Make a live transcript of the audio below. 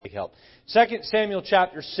big help. 2 Samuel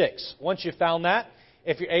chapter 6. Once you've found that,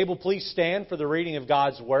 if you're able, please stand for the reading of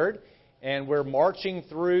God's Word. And we're marching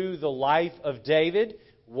through the life of David,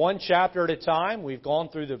 one chapter at a time. We've gone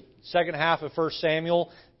through the second half of 1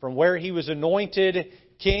 Samuel from where he was anointed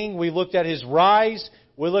king. We looked at his rise.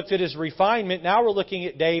 We looked at his refinement. Now we're looking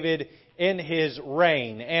at David in his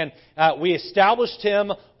reign. And we established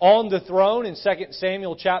him on the throne in 2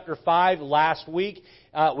 Samuel chapter 5 last week.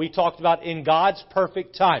 We talked about in God's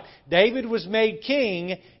perfect time. David was made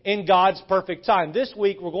king in God's perfect time. This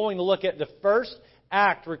week we're going to look at the first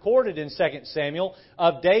act recorded in 2 Samuel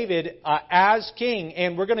of David as king.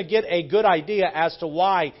 And we're going to get a good idea as to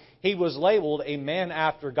why he was labeled a man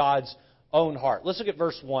after God's own heart. Let's look at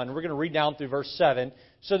verse 1. We're going to read down through verse 7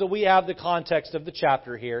 so that we have the context of the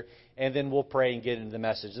chapter here. And then we'll pray and get into the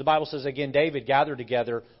message. The Bible says, again, David gathered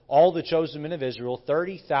together all the chosen men of Israel,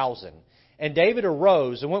 30,000. And David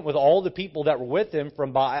arose and went with all the people that were with him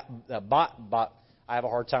from I have a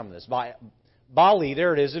hard time with this. Bali,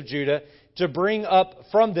 there it is, of Judah, to bring up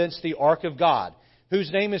from thence the ark of God, whose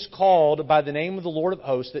name is called by the name of the Lord of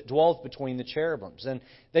hosts that dwelleth between the cherubims. And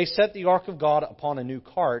they set the ark of God upon a new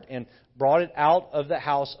cart and brought it out of the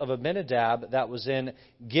house of Abinadab that was in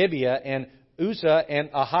Gibeah. And Uzzah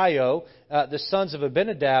and Ahio, the sons of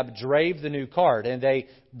Abinadab, drave the new cart. And they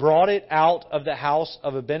brought it out of the house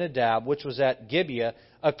of Abinadab, which was at Gibeah,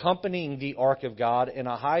 accompanying the ark of God. And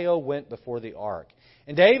Ahio went before the ark.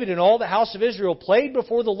 And David and all the house of Israel played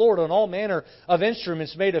before the Lord on all manner of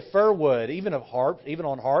instruments made of fir wood, even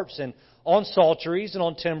on harps, and on psalteries, and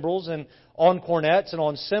on timbrels, and on cornets, and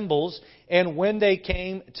on cymbals. And when they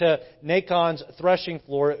came to Nachon's threshing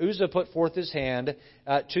floor, Uzzah put forth his hand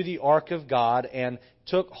to the ark of God, and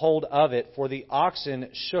took hold of it, for the oxen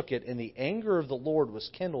shook it. And the anger of the Lord was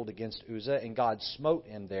kindled against Uzzah, and God smote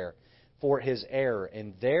him there for his error.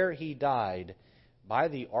 And there he died by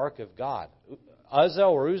the ark of God. Uzzah,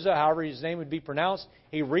 or Uzzah, however his name would be pronounced,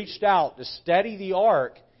 he reached out to steady the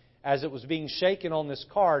ark as it was being shaken on this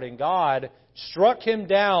cart, and God struck him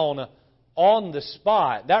down on the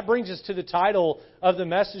spot. That brings us to the title of the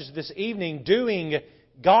message this evening, Doing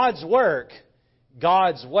God's Work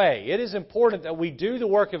God's Way. It is important that we do the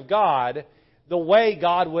work of God the way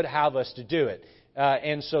God would have us to do it.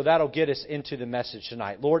 And so that'll get us into the message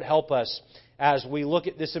tonight. Lord, help us as we look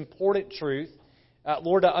at this important truth.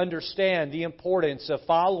 Lord, to understand the importance of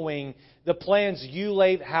following the plans You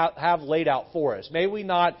have laid out for us. May we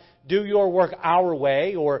not do Your work our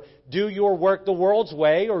way, or do Your work the world's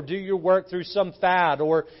way, or do Your work through some fad,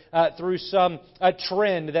 or through some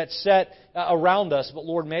trend that's set around us. But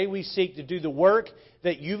Lord, may we seek to do the work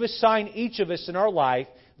that You've assigned each of us in our life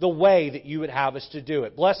the way that You would have us to do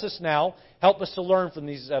it. Bless us now. Help us to learn from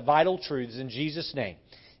these vital truths. In Jesus' name,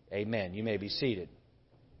 amen. You may be seated.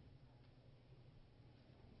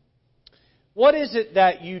 What is it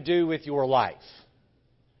that you do with your life?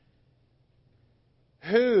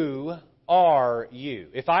 Who are you?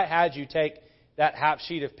 If I had you take that half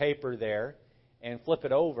sheet of paper there and flip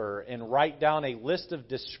it over and write down a list of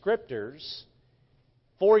descriptors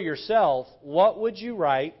for yourself, what would you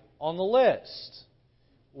write on the list?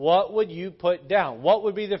 What would you put down? What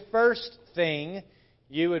would be the first thing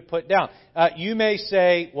you would put down? You may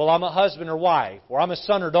say, well, I'm a husband or wife, or I'm a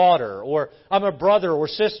son or daughter, or I'm a brother or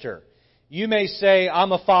sister. You may say,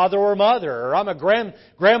 I'm a father or mother, or I'm a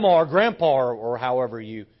grandma or grandpa, or however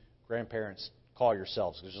you grandparents call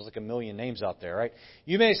yourselves, because there's like a million names out there, right?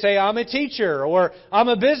 You may say, I'm a teacher, or I'm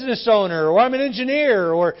a business owner, or I'm an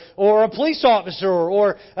engineer, or a police officer,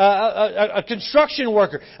 or a construction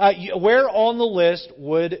worker. Where on the list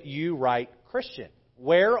would you write Christian?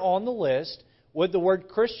 Where on the list would the word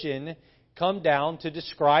Christian come down to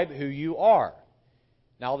describe who you are?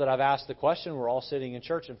 Now that I've asked the question, we're all sitting in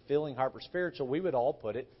church and feeling hyper-spiritual, we would all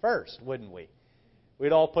put it first, wouldn't we?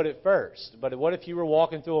 We'd all put it first. But what if you were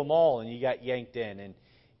walking through a mall and you got yanked in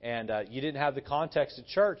and you didn't have the context of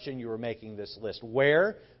church and you were making this list?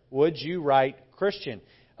 Where would you write Christian?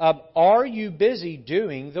 Are you busy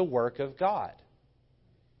doing the work of God?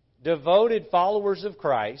 Devoted follower of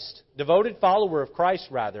Christ,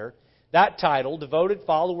 that title, devoted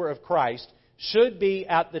follower of Christ, should be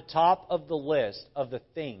at the top of the list of the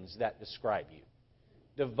things that describe you.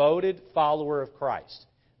 Devoted follower of Christ.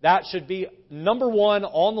 That should be number one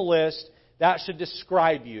on the list. That should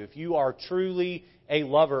describe you if you are truly a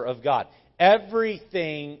lover of God.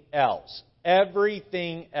 Everything else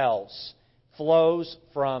flows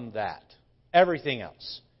from that. Everything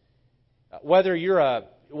else. Whether you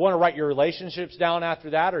want to write your relationships down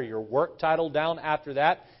after that or your work title down after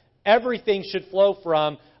that, everything should flow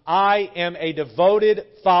from I am a devoted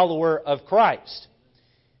follower of Christ.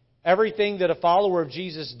 Everything that a follower of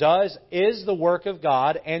Jesus does is the work of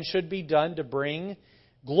God and should be done to bring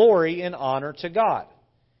glory and honor to God.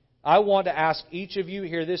 I want to ask each of you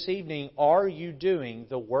here this evening, are you doing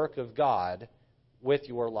the work of God with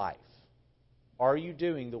your life? Are you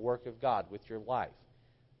doing the work of God with your life?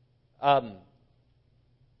 God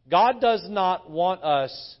does not only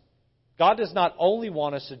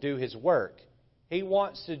want us to do His work, He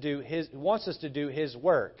wants us to do His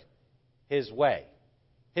work His way.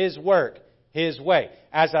 His work His way.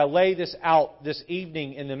 As I lay this out this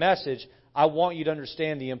evening in the message, I want you to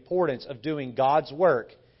understand the importance of doing God's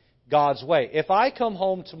work God's way. If I come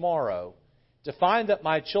home tomorrow to find that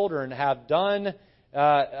my children have done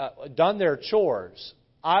their chores,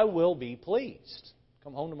 I will be pleased.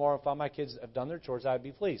 Come home tomorrow and find my kids have done their chores, I would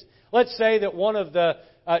be pleased. Let's say that one of the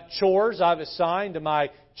chores I've assigned to my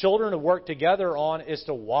children to work together on is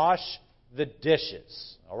to wash the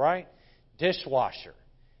dishes. All right? Dishwasher.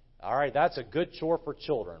 All right, that's a good chore for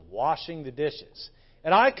children, washing the dishes.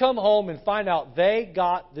 And I come home and find out they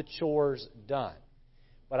got the chores done.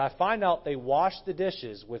 But I find out they washed the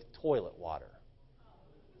dishes with toilet water.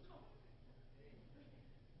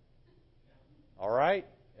 All right?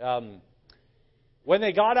 When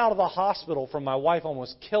they got out of the hospital from my wife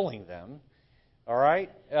almost killing them, all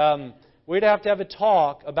right, we'd have to have a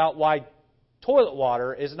talk about why toilet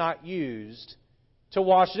water is not used to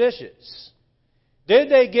wash dishes. Did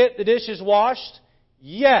they get the dishes washed?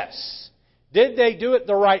 Yes. Did they do it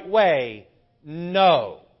the right way?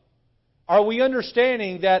 No. Are we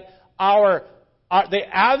understanding that the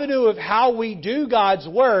avenue of how we do God's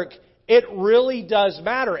work, it really does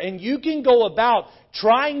matter? And you can go about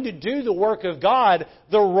trying to do the work of God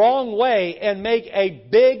the wrong way and make a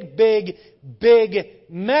big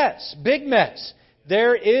mess. Big mess.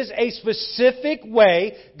 There is a specific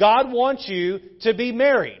way God wants you to be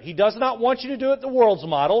married. He does not want you to do it the world's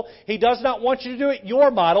model. He does not want you to do it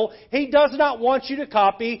your model. He does not want you to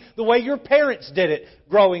copy the way your parents did it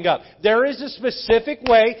growing up. There is a specific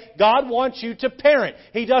way God wants you to parent.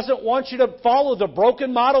 He doesn't want you to follow the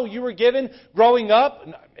broken model you were given growing up.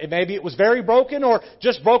 Maybe it was very broken or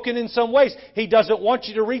just broken in some ways. He doesn't want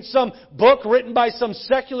you to read some book written by some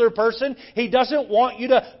secular person. He doesn't want you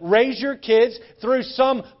to raise your kids through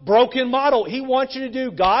some broken model. He wants you to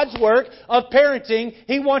do God's work of parenting.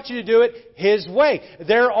 He wants you to do it His way.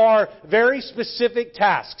 There are very specific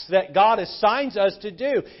tasks that God assigns us to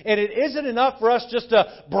do. And it isn't enough for us just to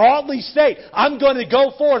broadly state, I'm going to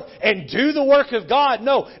go forth and do the work of God.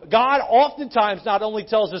 No, God oftentimes not only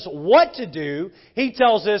tells us what to do, He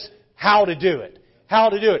tells us how to do it. How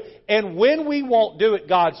to do it. And when we won't do it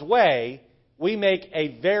God's way, we make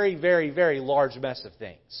a very large mess of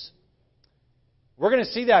things. We're going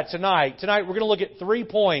to see that tonight. Tonight we're going to look at 3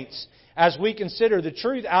 points as we consider the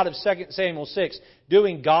truth out of 2 Samuel 6,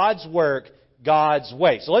 doing God's work God's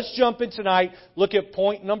way. So let's jump in tonight, look at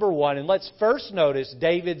point number 1, and let's first notice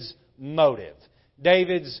David's motive.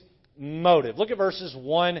 David's motive. Look at verses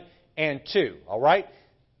 1 and 2, all right?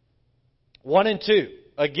 1 and 2.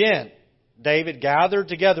 Again, David gathered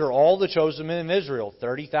together all the chosen men of Israel,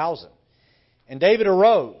 30,000. And David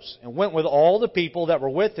arose and went with all the people that were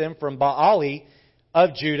with him from Baali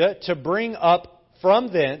of Judah to bring up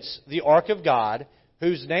from thence the ark of God,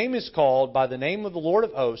 whose name is called by the name of the Lord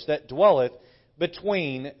of hosts, that dwelleth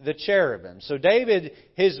between the cherubim. So David,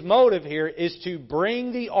 his motive here is to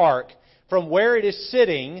bring the ark from where it is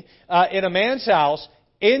sitting in a man's house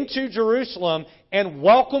into Jerusalem and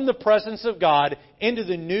welcome the presence of God into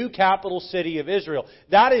the new capital city of Israel.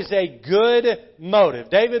 That is a good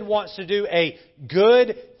motive. David wants to do a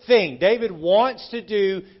good thing. David wants to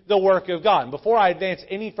do the work of God. And before I advance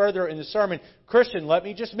any further in the sermon, Christian, let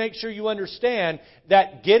me just make sure you understand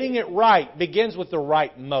that getting it right begins with the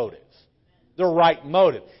right motive. The right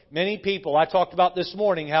motive. Many people, I talked about this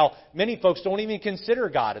morning how many folks don't even consider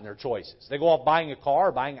God in their choices. They go off buying a car,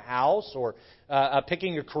 or buying a house, or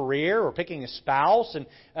picking a career, or picking a spouse, and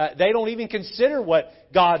they don't even consider what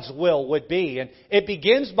God's will would be. And it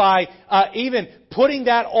begins by even putting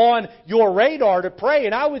that on your radar to pray.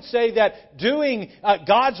 And I would say that doing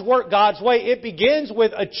God's work God's way, it begins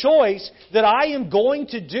with a choice that I am going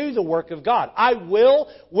to do the work of God. I will,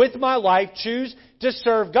 with my life, choose to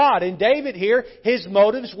serve God. And David here, his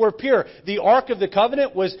motives were pure. The Ark of the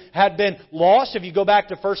Covenant had been lost. If you go back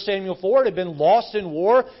to 1 Samuel 4, it had been lost in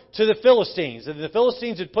war to the Philistines. And the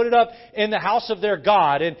Philistines had put it up in the house of their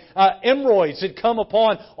god. And emeroids had come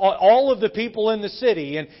upon all of the people in the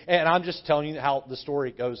city. And I'm just telling you how the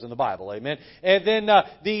story goes in the Bible. Amen. And then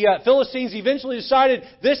the Philistines eventually decided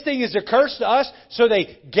this thing is a curse to us. So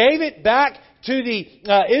they gave it back to the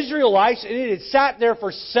Israelites. And it had sat there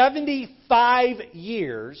for 75 5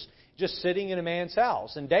 years just sitting in a man's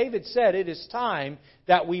house. And David said, it is time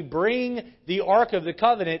that we bring the Ark of the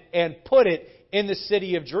Covenant and put it in the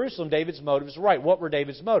city of Jerusalem. David's motives were right. What were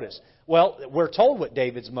David's motives? Well, we're told what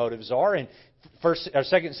David's motives are in 2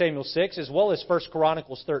 Samuel 6 as well as 1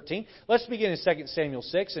 Chronicles 13. Let's begin in 2 Samuel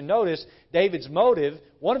 6 and notice David's motive,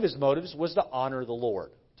 one of his motives was to honor the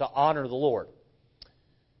Lord. To honor the Lord.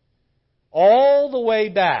 All the way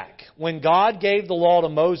back when God gave the law to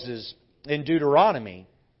Moses in Deuteronomy,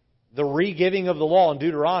 the re-giving of the law in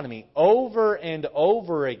Deuteronomy, over and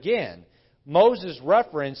over again, Moses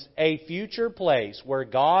referenced a future place where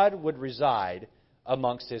God would reside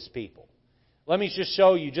amongst His people. Let me just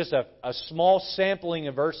show you just a small sampling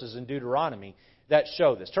of verses in Deuteronomy that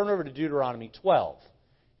show this. Turn over to Deuteronomy 12.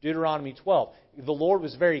 Deuteronomy 12. The Lord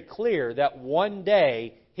was very clear that one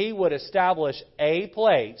day He would establish a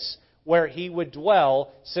place where He would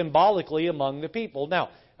dwell symbolically among the people. Now,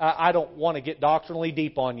 I don't want to get doctrinally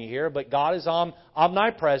deep on you here, but God is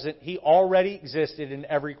omnipresent. He already existed in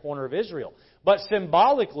every corner of Israel. But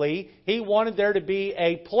symbolically, He wanted there to be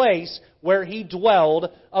a place where He dwelled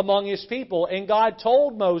among His people. And God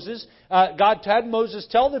told Moses, God had Moses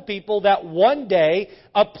tell the people that one day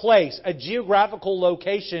a place, a geographical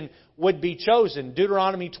location would be chosen.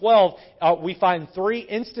 Deuteronomy 12, we find 3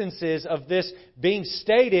 instances of this being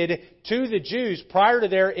stated to the Jews prior to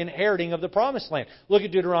their inheriting of the Promised Land. Look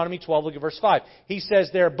at Deuteronomy 12, look at verse 5. He says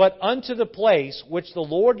there, "But unto the place which the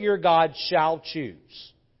Lord your God shall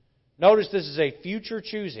choose." Notice this is a future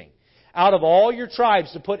choosing. "Out of all your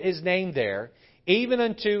tribes to put His name there, even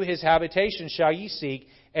unto His habitation shall ye seek,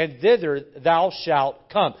 and thither thou shalt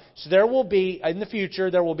come." So there will be, in the future,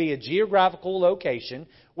 there will be a geographical location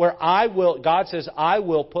where God says, I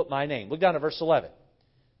will put my name. Look down at verse 11.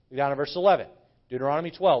 Look down at verse 11. Deuteronomy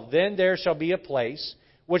 12. "Then there shall be a place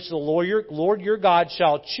which the Lord your God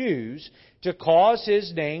shall choose to cause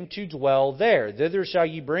His name to dwell there. Thither shall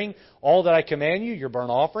ye bring all that I command you, your burnt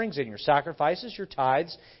offerings and your sacrifices, your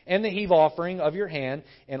tithes, and the heave offering of your hand,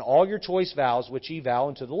 and all your choice vows which ye vow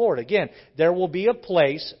unto the Lord." Again, there will be a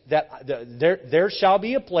place there shall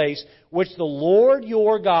be a place which the Lord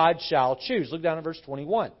your God shall choose. Look down at verse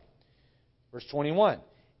 21. Verse 21.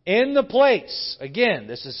 "In the place," again,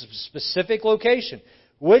 this is a specific location,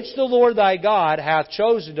 "which the Lord thy God hath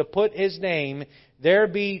chosen to put His name, there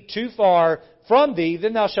be too far from thee,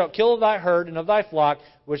 then thou shalt kill of thy herd and of thy flock,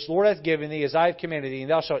 which the Lord hath given thee, as I have commanded thee,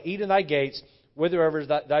 and thou shalt eat in thy gates, whithersoever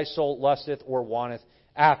thy soul lusteth or wanteth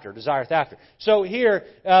after, desireth after." So here,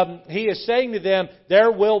 He is saying to them,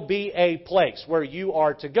 there will be a place where you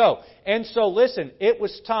are to go. And so listen, it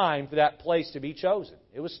was time for that place to be chosen.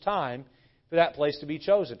 It was time for that place to be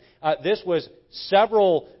chosen. This was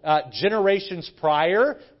several generations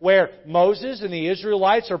prior, where Moses and the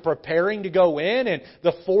Israelites are preparing to go in, and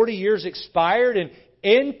the 40 years expired, and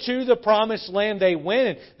into the Promised Land they went,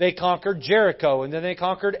 and they conquered Jericho, and then they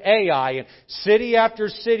conquered Ai, and city after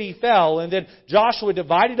city fell, and then Joshua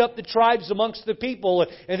divided up the tribes amongst the people,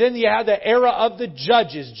 and then you had the era of the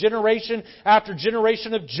judges, generation after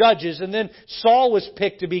generation of judges, and then Saul was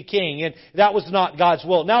picked to be king, and that was not God's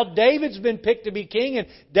will. Now David's been picked to be king, and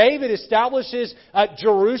David establishes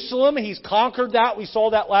Jerusalem. He's conquered that. We saw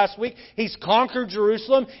that last week. He's conquered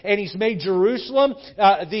Jerusalem, and He's made Jerusalem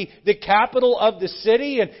the capital of the city.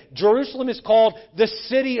 And Jerusalem is called the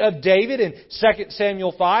city of David in 2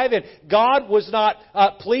 Samuel 5. And God was not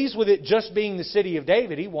pleased with it just being the city of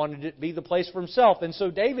David. He wanted it to be the place for Himself. And so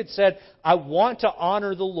David said, I want to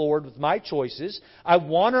honor the Lord with my choices. I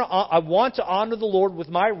want to honor the Lord with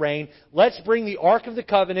my reign. Let's bring the Ark of the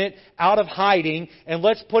Covenant out of hiding, and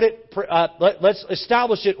let's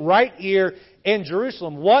establish it right here in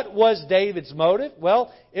Jerusalem. What was David's motive?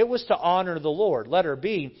 Well, it was to honor the Lord. Letter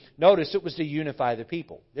B, notice it was to unify the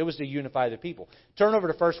people. It was to unify the people. Turn over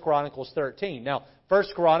to 1 Chronicles 13. Now, 1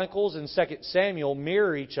 Chronicles and 2 Samuel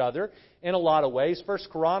mirror each other in a lot of ways. 1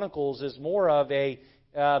 Chronicles is more of a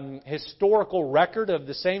historical record of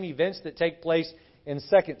the same events that take place in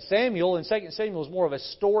 2 Samuel, and 2 Samuel is more of a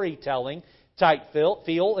storytelling type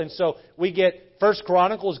feel. And so we get 1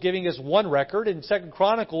 Chronicles giving us one record, and 2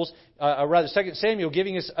 Samuel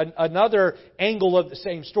giving us another angle of the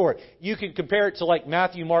same story. You can compare it to like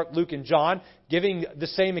Matthew, Mark, Luke, and John, giving the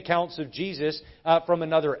same accounts of Jesus from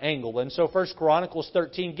another angle. And so 1 Chronicles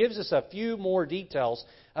 13 gives us a few more details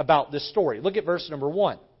about this story. Look at verse number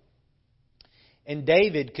 1. "And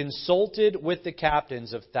David consulted with the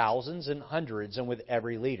captains of thousands and hundreds, and with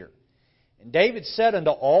every leader. And David said unto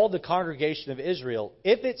all the congregation of Israel,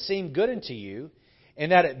 If it seem good unto you,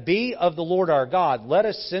 and that it be of the Lord our God, let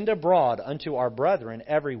us send abroad unto our brethren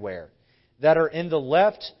everywhere, that are in the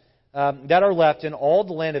left that are left in all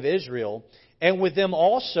the land of Israel, and with them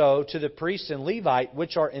also to the priests and Levite,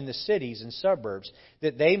 which are in the cities and suburbs,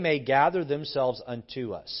 that they may gather themselves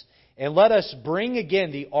unto us. And let us bring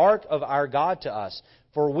again the ark of our God to us,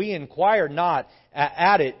 for we inquired not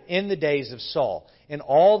at it in the days of Saul. And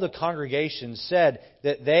all the congregation said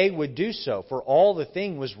that they would do so, for all the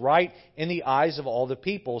thing was right in the eyes of all the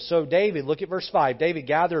people. So David, look at verse 5, David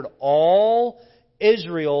gathered all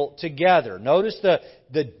Israel together. Notice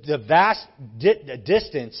the vast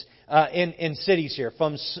distance in cities here.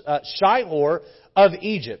 From Shihor of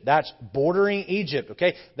Egypt. That's bordering Egypt.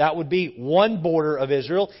 Okay, that would be one border of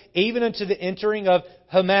Israel. Even unto the entering of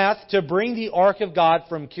Hamath, to bring the ark of God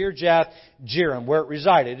from Kirjath Jearim, where it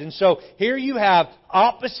resided. And so here you have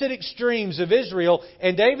opposite extremes of Israel,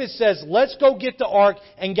 and David says, let's go get the ark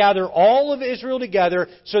and gather all of Israel together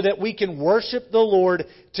so that we can worship the Lord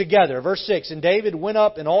together. Verse 6, and David went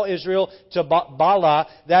up in all Israel to Baalah,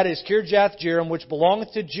 that is Kirjath Jearim, which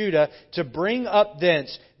belongeth to Judah, to bring up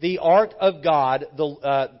thence the ark of God,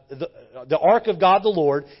 the ark of God the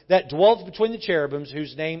Lord, that dwelleth between the cherubims,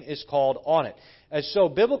 whose name is called on it. And so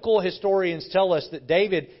biblical historians tell us that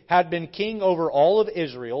David had been king over all of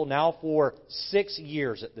Israel now for 6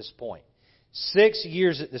 years at this point. 6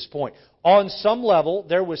 years at this point. On some level,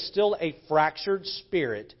 there was still a fractured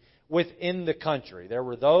spirit within the country. There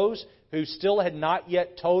were those who still had not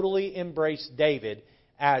yet totally embraced David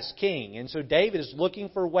as king. And so David is looking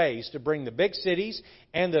for ways to bring the big cities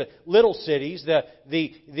and the little cities,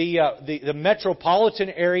 the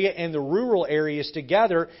metropolitan area and the rural areas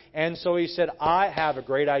together. And so he said, I have a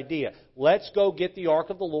great idea. Let's go get the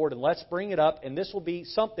ark of the Lord and let's bring it up. And this will be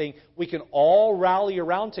something we can all rally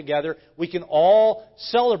around together. We can all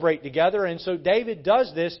celebrate together. And so David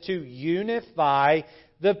does this to unify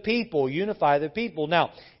the people. Unify the people.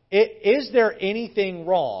 Now, is there anything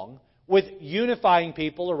wrong with unifying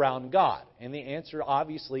people around God? And the answer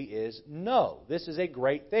obviously is no. This is a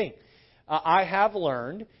great thing. I have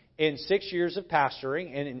learned in 6 years of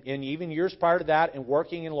pastoring and even years prior to that and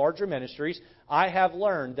working in larger ministries, I have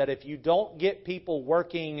learned that if you don't get people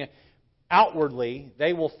working outwardly,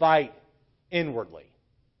 they will fight inwardly.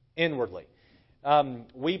 Inwardly.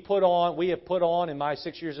 We have put on in my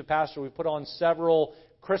 6 years of pastoring, we've put on several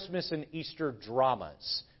Christmas and Easter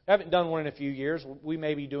dramas. I haven't done one in a few years. We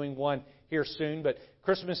may be doing one here soon, but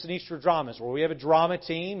Christmas and Easter dramas, where we have a drama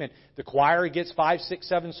team and the choir gets 5, 6,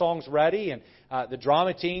 7 songs ready, and the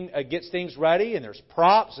drama team gets things ready, and there's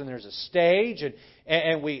props and there's a stage,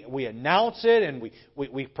 and we announce it, and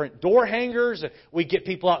we print door hangers, and we get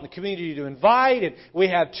people out in the community to invite, and we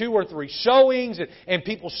have 2 or 3 showings, and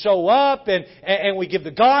people show up, and we give the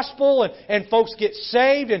gospel, and folks get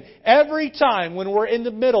saved. And every time when we're in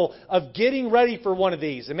the middle of getting ready for one of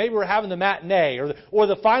these, and maybe we're having the matinee or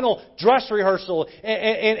the final dress rehearsal,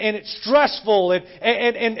 and it's stressful,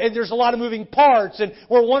 and there's a lot of moving parts, and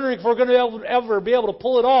we're wondering if we're going to ever be able to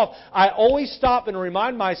pull it off, I always stop and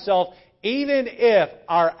remind myself, even if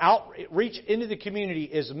our outreach into the community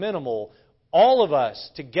is minimal, all of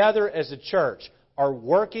us together as a church are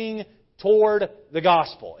working toward the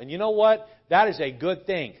gospel. And you know what? That is a good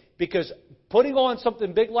thing, because putting on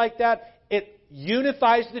something big like that, it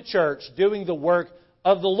unifies the church doing the work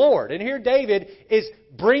of the Lord. And here David is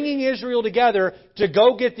bringing Israel together to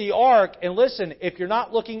go get the ark. And listen, if you're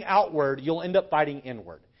not looking outward, you'll end up fighting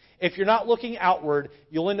inward. If you're not looking outward,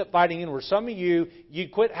 you'll end up fighting inward. Some of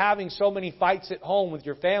you'd quit having so many fights at home with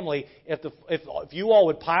your family if you all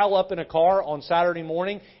would pile up in a car on Saturday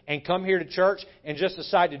morning and come here to church and just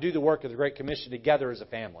decide to do the work of the Great Commission together as a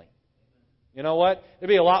family. You know what? There'd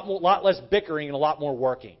be a lot less bickering and a lot more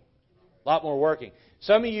working. A lot more working.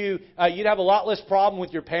 Some of you, you'd have a lot less problem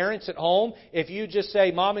with your parents at home if you just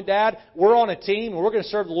say, Mom and Dad, we're on a team and we're going to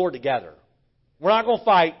serve the Lord together. We're not going to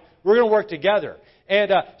fight. We're going to work together.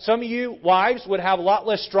 And some of you wives would have a lot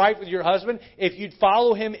less strife with your husband if you'd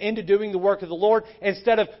follow him into doing the work of the Lord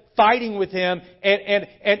instead of fighting with him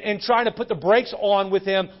and trying to put the brakes on with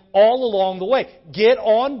him all along the way. Get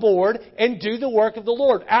on board and do the work of the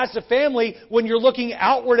Lord. As a family, when you're looking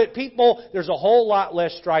outward at people, there's a whole lot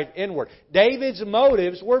less strife inward. David's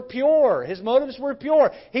motives were pure. His motives were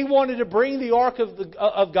pure. He wanted to bring the ark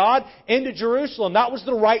of God into Jerusalem. That was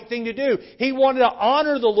the right thing to do. He wanted to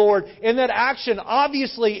honor the Lord in that action.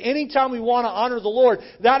 Obviously, anytime we want to honor the Lord,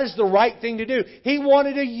 that is the right thing to do. He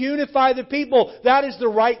wanted to unify the people. That is the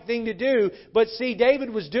right thing to do. But see, David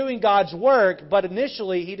was doing God's work, but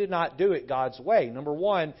initially he did not do it God's way. Number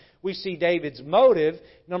one, we see David's motive.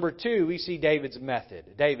 Number two, we see David's method.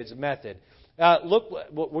 David's method. We're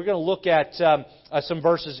going to look at some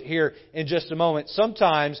verses here in just a moment.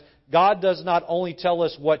 Sometimes God does not only tell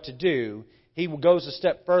us what to do, He goes a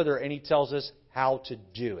step further and He tells us how to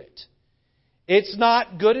do it. It's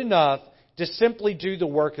not good enough to simply do the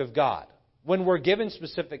work of God. When we're given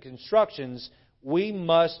specific instructions, we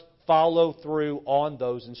must follow through on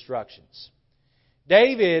those instructions.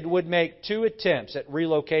 David would make 2 attempts at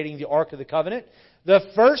relocating the Ark of the Covenant.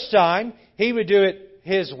 The first time, he would do it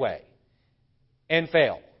his way and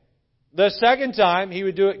fail. The second time, he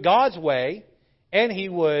would do it God's way and he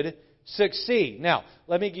would succeed. Now,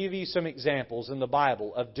 let me give you some examples in the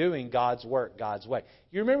Bible of doing God's work God's way.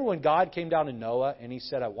 You remember when God came down to Noah and He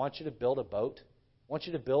said, I want you to build a boat? I want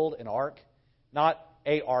you to build an ark? Not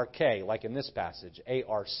A-R-K, like in this passage,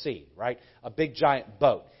 A-R-C, right? A big giant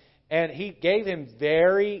boat. And He gave him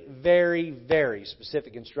very, very, very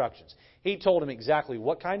specific instructions. He told him exactly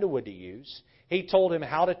what kind of wood to use. He told him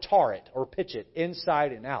how to tar it or pitch it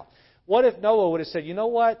inside and out. What if Noah would have said, you know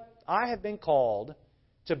what? I have been called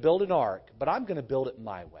to build an ark, but I'm going to build it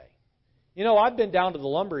my way. You know, I've been down to the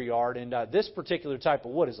lumber yard, and this particular type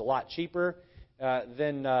of wood is a lot cheaper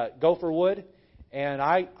than gopher wood, and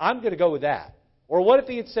I'm going to go with that. Or what if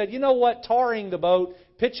he had said, you know what, tarring the boat,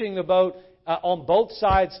 pitching the boat on both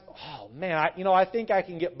sides, oh man, I think I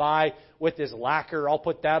can get by with this lacquer. I'll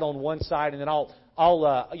put that on one side, and then I'll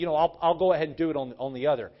go ahead and do it on the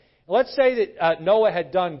other. Let's say that Noah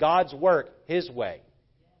had done God's work his way,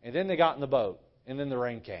 and then they got in the boat, and then the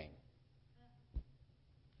rain came.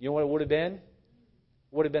 You know what it would have been? It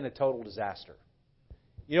would have been a total disaster.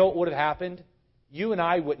 You know what would have happened? You and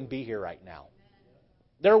I wouldn't be here right now.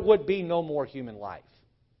 There would be no more human life.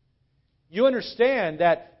 You understand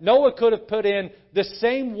that Noah could have put in the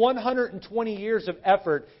same 120 years of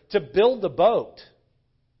effort to build the boat.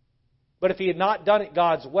 But if he had not done it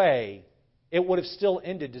God's way, it would have still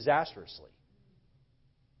ended disastrously.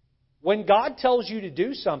 When God tells you to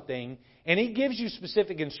do something and He gives you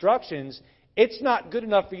specific instructions, it's not good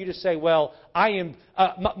enough for you to say, well,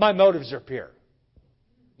 my motives are pure.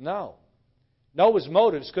 No. Noah's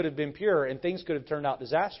motives could have been pure and things could have turned out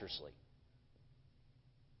disastrously.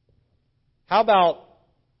 How about,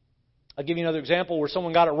 I'll give you another example where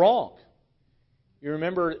someone got it wrong. You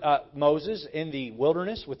remember Moses in the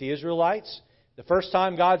wilderness with the Israelites? The first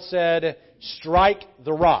time God said, strike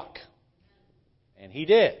the rock. And He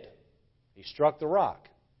did. He struck the rock.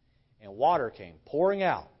 And water came pouring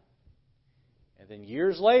out. And then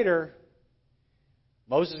years later,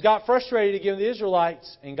 Moses got frustrated again with the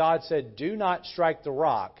Israelites, and God said, do not strike the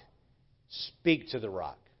rock, speak to the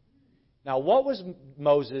rock. Now, what was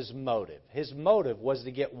Moses' motive? His motive was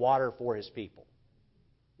to get water for his people.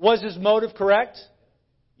 Was his motive correct?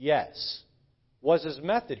 Yes. Was his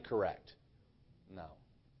method correct? No.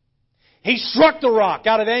 He struck the rock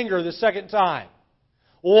out of anger the second time.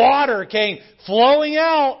 Water came flowing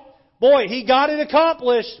out. Boy, he got it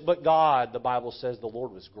accomplished. But God, the Bible says, the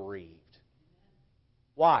Lord was grieved.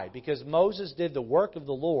 Why? Because Moses did the work of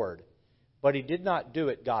the Lord, but he did not do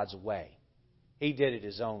it God's way. He did it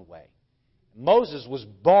his own way. Moses was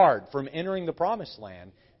barred from entering the promised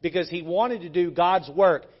land because he wanted to do God's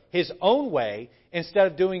work his own way instead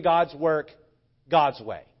of doing God's work God's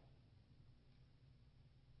way.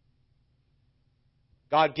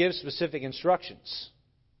 God gives specific instructions.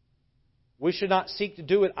 We should not seek to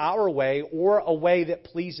do it our way or a way that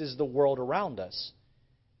pleases the world around us.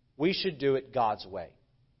 We should do it God's way.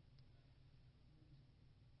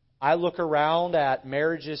 I look around at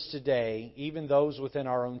marriages today, even those within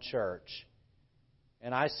our own church,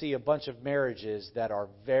 and I see a bunch of marriages that are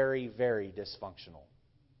very, very dysfunctional.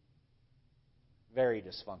 Very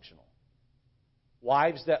dysfunctional.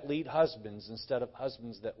 Wives that lead husbands instead of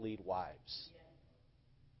husbands that lead wives.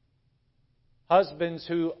 Husbands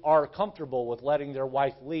who are comfortable with letting their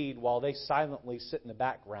wife lead while they silently sit in the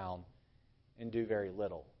background and do very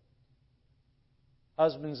little.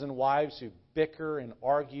 Husbands and wives who bicker and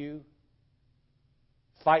argue,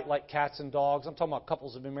 fight like cats and dogs. I'm talking about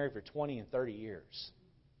couples who have been married for 20 and 30 years.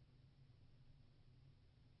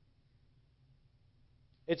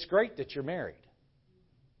 It's great that you're married.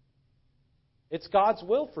 It's God's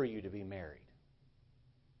will for you to be married.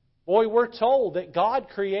 Boy, we're told that God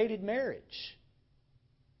created marriage.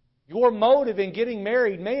 Your motive in getting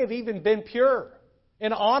married may have even been pure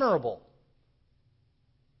and honorable.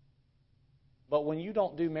 But when you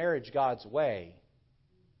don't do marriage God's way,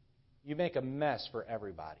 you make a mess for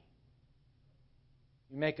everybody.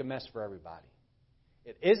 You make a mess for everybody.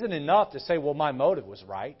 It isn't enough to say, well, my motive was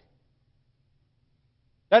right.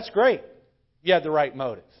 That's great. You had the right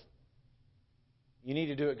motive. You need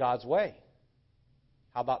to do it God's way.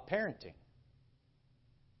 How about parenting?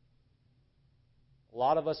 A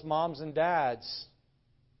lot of us moms and dads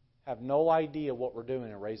have no idea what we're doing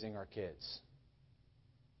in raising our kids.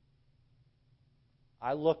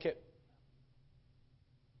 I look at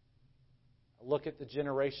the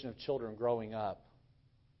generation of children growing up,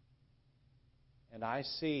 and I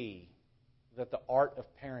see that the art of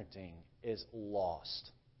parenting is lost.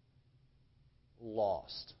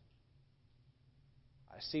 Lost.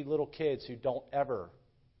 I see little kids who don't ever,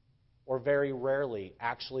 or very rarely,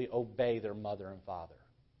 actually obey their mother and father.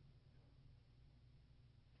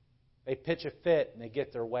 They pitch a fit and they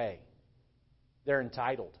get their way. They're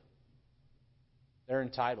entitled. They're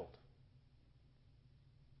entitled.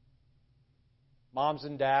 Moms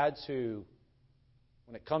and dads who,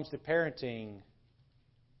 when it comes to parenting,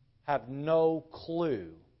 have no clue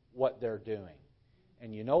what they're doing.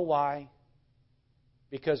 And you know why?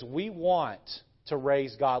 Because we want to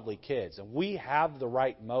raise godly kids, and we have the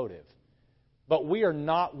right motive, but we are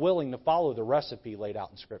not willing to follow the recipe laid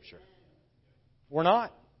out in Scripture. We're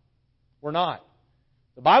not. We're not.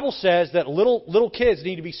 The Bible says that little kids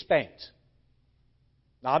need to be spanked.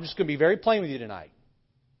 Now, I'm just going to be very plain with you tonight.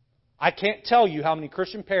 I can't tell you how many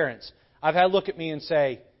Christian parents I've had look at me and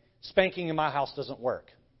say, spanking in my house doesn't work.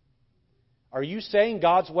 Are you saying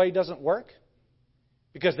God's way doesn't work?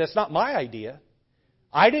 Because that's not my idea.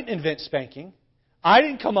 I didn't invent spanking. I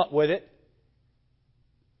didn't come up with it.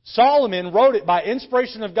 Solomon wrote it by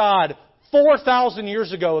inspiration of God 4,000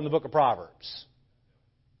 years ago in the book of Proverbs.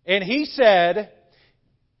 And he said,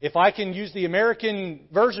 if I can use the American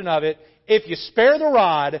version of it, if you spare the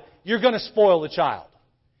rod, you're going to spoil the child.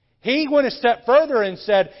 He went a step further and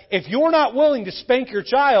said, if you're not willing to spank your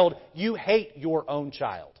child, you hate your own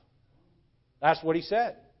child. That's what he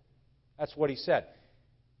said. That's what he said.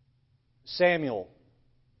 Samuel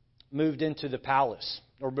moved into the palace,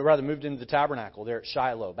 or rather moved into the tabernacle there at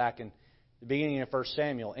Shiloh back in the beginning of 1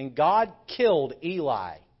 Samuel. And God killed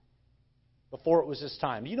Eli before it was his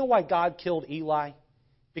time. Do you know why God killed Eli?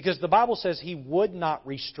 Because the Bible says He would not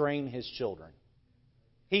restrain His children.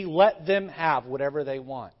 He let them have whatever they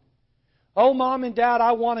want. Oh, Mom and Dad,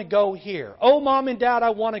 I want to go here. Oh, Mom and Dad,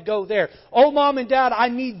 I want to go there. Oh, Mom and Dad, I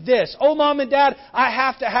need this. Oh, Mom and Dad, I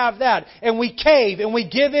have to have that. And we cave and we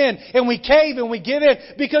give in and we cave and we give in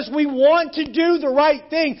because we want to do the right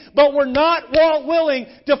thing, but we're not willing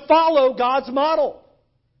to follow God's model.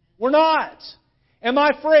 We're not. And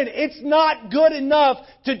my friend, it's not good enough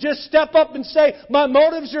to just step up and say, my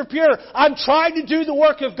motives are pure. I'm trying to do the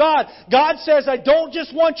work of God. God says, I don't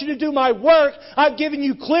just want you to do my work. I've given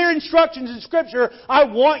you clear instructions in Scripture. I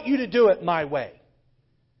want you to do it my way.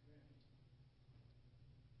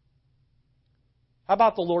 How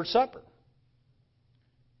about the Lord's Supper?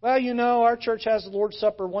 Well, you know, our church has the Lord's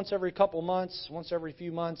Supper once every couple months, once every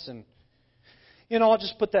few months, and I'll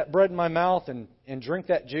just put that bread in my mouth and drink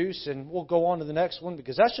that juice and we'll go on to the next one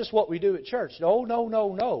because that's just what we do at church.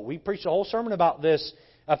 No. We preached a whole sermon about this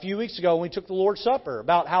a few weeks ago when we took the Lord's Supper,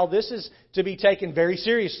 about how this is to be taken very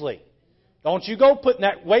seriously. Don't you go putting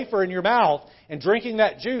that wafer in your mouth and drinking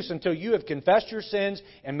that juice until you have confessed your sins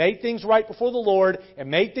and made things right before the Lord and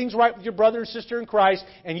made things right with your brother and sister in Christ,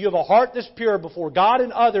 and you have a heart that's pure before God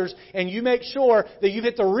and others, and you make sure that you've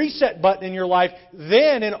hit the reset button in your life.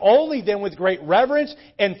 Then and only then, with great reverence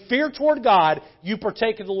and fear toward God, you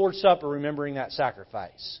partake of the Lord's Supper, remembering that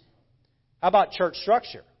sacrifice. How about church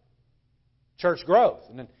structure? Church growth.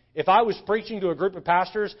 And then, if I was preaching to a group of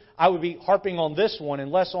pastors, I would be harping on this one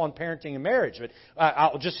and less on parenting and marriage. But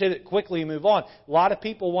I'll just hit it quickly and move on. A lot of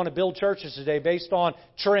people want to build churches today based on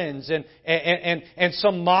trends and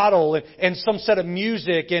some model and some set of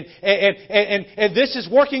music. And this is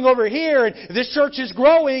working over here and this church is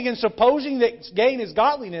growing, and supposing that gain is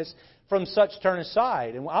godliness, from such turn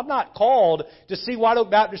aside. And I'm not called to see White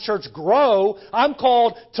Oak Baptist Church grow. I'm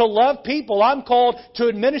called to love people. I'm called to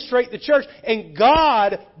administrate the church. And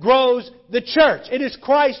God grows the church. It is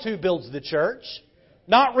Christ who builds the church.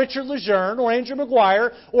 Not Richard Lejeune or Andrew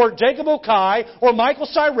McGuire or Jacob Okai or Michael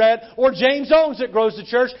Syret or James Owens that grows the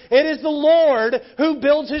church. It is the Lord who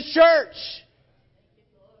builds His church.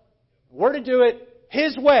 We're to do it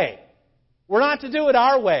His way. We're not to do it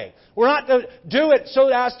our way. We're not to do it so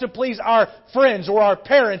as to please our friends or our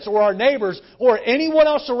parents or our neighbors or anyone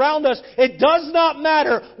else around us. It does not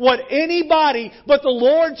matter what anybody but the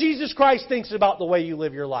Lord Jesus Christ thinks about the way you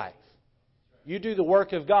live your life. You do the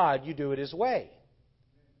work of God, you do it His way.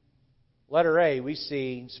 Letter A, we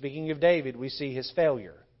see, speaking of David, we see his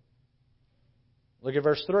failure. Look at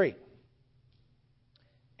verse 3.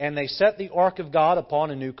 And they set the ark of God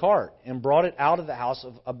upon a new cart and brought it out of the house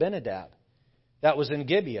of Abinadab that was in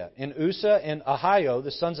Gibeah. And Uzzah and Ahio, the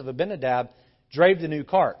sons of Abinadab, drave the new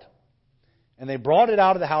cart. And they brought it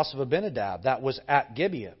out of the house of Abinadab that was at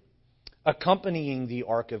Gibeah, accompanying the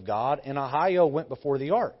ark of God. And Ahio went before the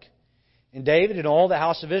ark. And David and all the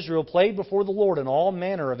house of Israel played before the Lord on all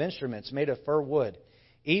manner of instruments made of fir wood,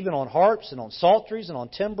 even on harps and on psalteries and on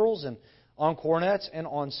timbrels and on cornets and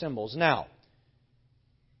on cymbals. Now,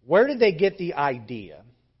 where did they get the idea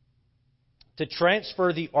to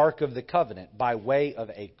transfer the Ark of the Covenant by way of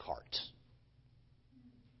a cart?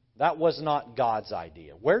 That was not God's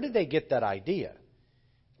idea. Where did they get that idea?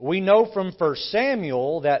 We know from 1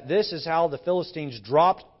 Samuel that this is how the Philistines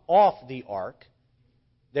dropped off the Ark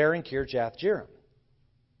there in Kirjath Jearim.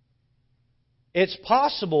 It's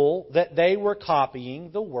possible that they were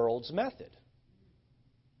copying the world's method.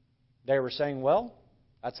 They were saying, well,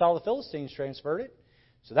 that's how the Philistines transferred it,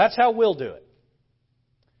 so that's how we'll do it.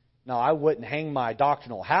 Now, I wouldn't hang my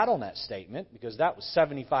doctrinal hat on that statement because that was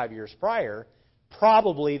 75 years prior.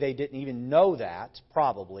 Probably they didn't even know that,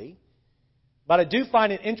 probably. But I do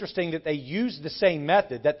find it interesting that they used the same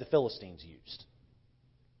method that the Philistines used.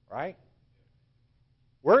 Right?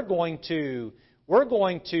 We're going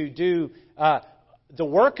to do the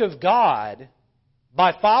work of God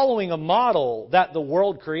by following a model that the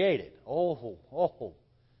world created. Oh,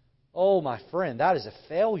 my friend, that is a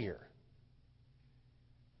failure.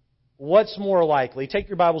 What's more likely? Take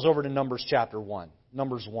your Bibles over to Numbers chapter 1.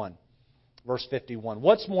 Numbers 1, verse 51.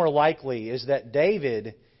 What's more likely is that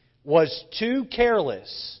David was too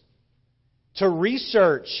careless to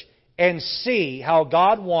research and see how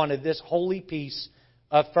God wanted this holy piece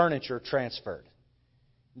of furniture transferred.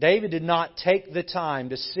 David did not take the time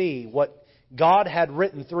to see what God had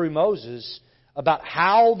written through Moses about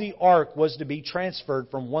how the ark was to be transferred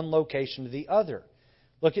from one location to the other.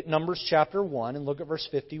 Look at Numbers chapter 1 and look at verse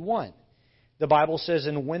 51. The Bible says,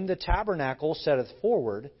 "And when the tabernacle setteth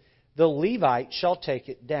forward, the Levite shall take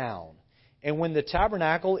it down. And when the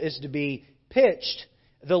tabernacle is to be pitched,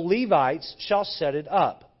 the Levites shall set it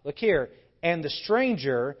up." Look here. "And the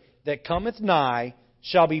stranger that cometh nigh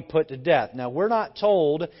shall be put to death." Now, we're not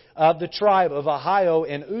told of the tribe of Ahio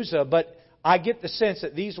and Uzzah, but I get the sense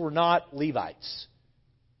that these were not Levites.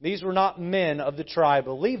 These were not men of the tribe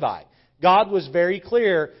of Levi. God was very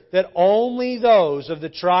clear that only those of the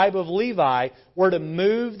tribe of Levi were to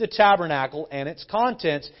move the tabernacle and its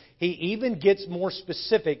contents. He even gets more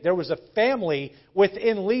specific. There was a family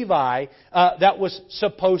within Levi that was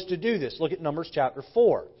supposed to do this. Look at Numbers chapter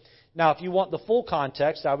 4. Now, if you want the full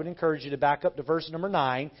context, I would encourage you to back up to verse number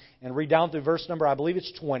 9 and read down through verse number, I believe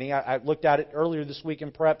it's 20. I looked at it earlier this week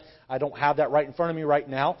in prep. I don't have that right in front of me right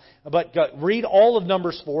now. But read all of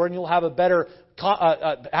Numbers 4 and you'll have a better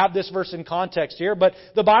have this verse in context here. But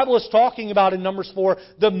the Bible is talking about in Numbers 4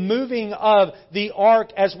 the moving of the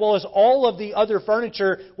ark as well as all of the other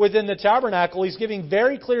furniture within the tabernacle. He's giving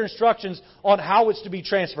very clear instructions on how it's to be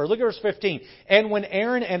transferred. Look at verse 15. "And when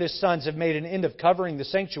Aaron and his sons have made an end of covering the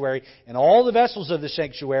sanctuary and all the vessels of the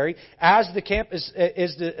sanctuary, as the camp is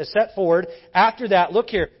set forward, after that," look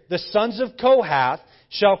here, "the sons of Kohath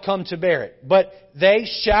shall come to bear it. But they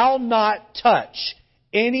shall not touch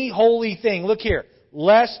any holy thing," look here,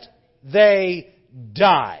 "lest they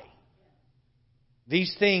die.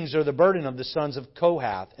 These things are the burden of the sons of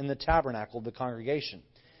Kohath in the tabernacle of the congregation."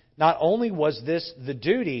 Not only was this the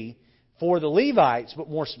duty for the Levites, but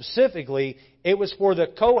more specifically, it was for the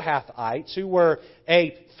Kohathites, who were a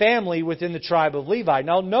family within the tribe of Levi.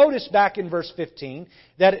 Now notice back in verse 15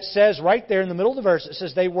 that it says right there in the middle of the verse, it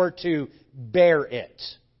says they were to bear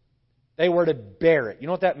it. They were to bear it. You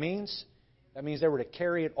know what that means? That means they were to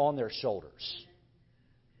carry it on their shoulders.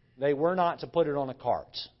 They were not to put it on a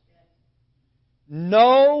cart.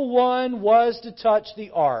 No one was to touch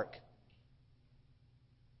the ark.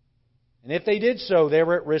 And if they did so, they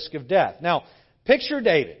were at risk of death. Now, picture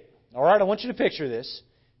David. All right, I want you to picture this.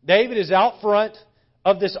 David is out front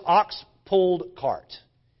of this ox-pulled cart.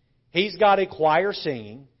 He's got a choir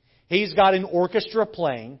singing. He's got an orchestra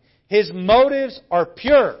playing. His motives are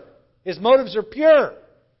pure. His motives are pure.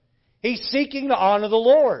 He's seeking to honor the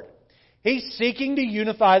Lord. He's seeking to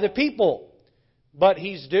unify the people. But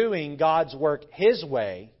he's doing God's work his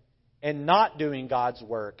way and not doing God's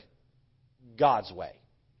work God's way.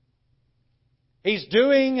 He's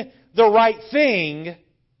doing the right thing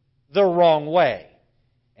the wrong way.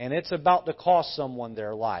 And it's about to cost someone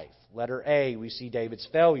their life. Letter A, we see David's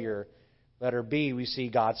failure. Letter B, we see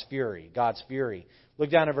God's fury. God's fury. Look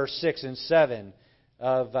down at verse 6 and 7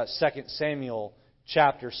 of 2 Samuel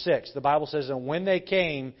chapter 6. The Bible says, "And when they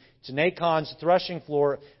came to Nachon's threshing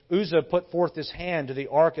floor, Uzzah put forth his hand to the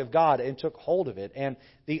ark of God and took hold of it. And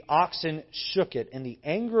the oxen shook it. And the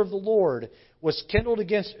anger of the Lord was kindled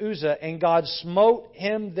against Uzzah, and God smote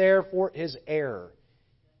him there for his error.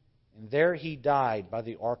 And there he died by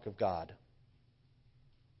the ark of God."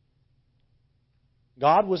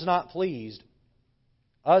 God was not pleased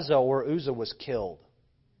Uzzah was killed.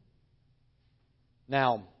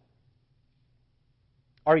 Now,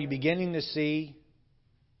 are you beginning to see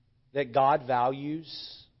that God values?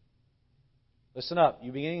 Listen up.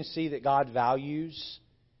 You beginning to see that God values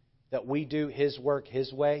that we do His work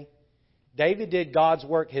His way? David did God's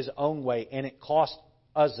work His own way, and it cost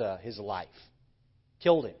Uzzah his life.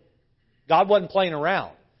 Killed him. God wasn't playing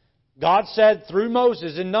around. God said through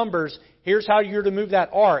Moses in Numbers, here's how you're to move that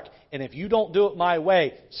ark, and if you don't do it my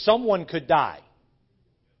way, someone could die.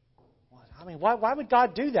 I mean, why would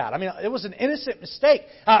God do that? I mean, it was an innocent mistake.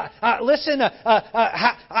 Why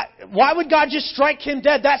would God just strike him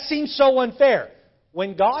dead? That seems so unfair.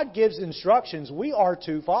 When God gives instructions, we are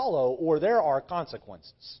to follow, or there are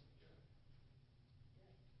consequences.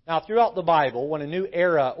 Now, throughout the Bible, when a new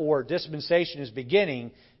era or dispensation is beginning,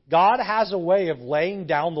 God has a way of laying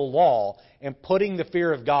down the law and putting the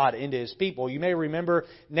fear of God into His people. You may remember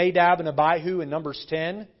Nadab and Abihu in Numbers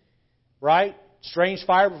 10, right? Strange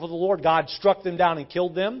fire before the Lord. God struck them down and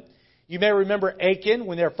killed them. You may remember Achan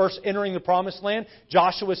when they were first entering the Promised Land.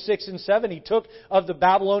 Joshua 6 and 7. He took of the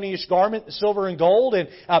Babylonish garment, the silver and gold, and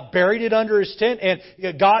buried it under his tent. And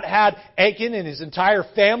God had Achan and his entire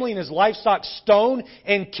family and his livestock stoned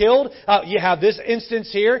and killed. You have this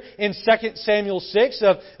instance here in 2 Samuel 6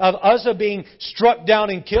 of Uzzah being struck down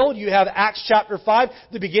and killed. You have Acts chapter 5,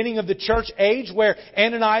 the beginning of the church age, where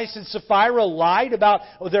Ananias and Sapphira lied about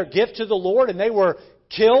their gift to the Lord, and they were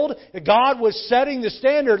killed. God was setting the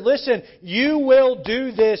standard. Listen, you will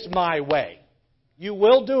do this my way. You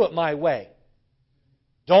will do it my way.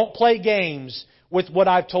 Don't play games with what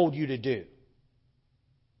I've told you to do.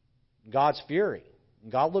 God's fury.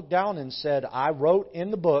 God looked down and said, I wrote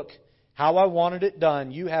in the book how I wanted it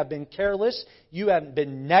done. You have been careless. You have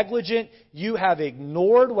been negligent. You have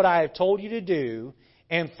ignored what I have told you to do.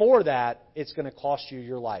 And for that, it's going to cost you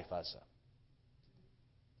your life, Uzzah.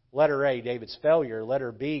 Letter A, David's failure.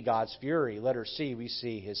 Letter B, God's fury. Letter C, we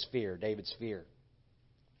see His fear, David's fear.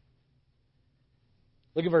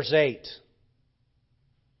 Look at verse 8.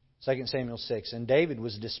 2 Samuel 6. And David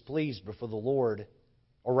was displeased before the Lord,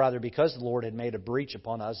 or rather because the Lord had made a breach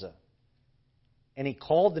upon Uzzah. And he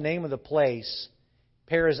called the name of the place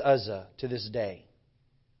Perez Uzzah to this day.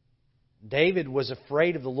 David was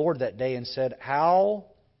afraid of the Lord that day and said, how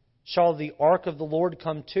shall the ark of the Lord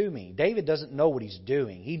come to me? David doesn't know what he's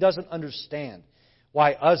doing. He doesn't understand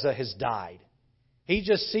why Uzzah has died. He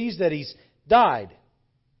just sees that he's died.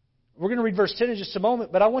 We're going to read verse 10 in just a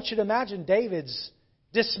moment, but I want you to imagine David's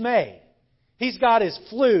dismay. He's got his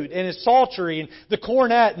flute and his psaltery and the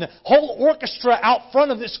cornet and the whole orchestra out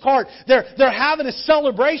front of this cart. They're having a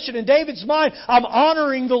celebration in David's mind. I'm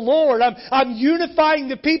honoring the Lord. I'm unifying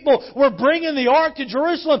the people. We're bringing the ark to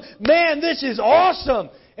Jerusalem. Man, this is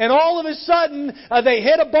awesome. And all of a sudden, they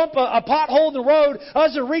hit a pothole in the road.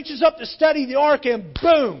 Uzzah reaches up to steady the ark, and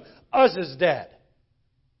boom, Uzzah's dead.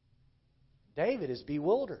 David is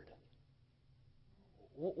bewildered.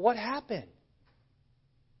 What happened?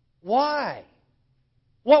 Why?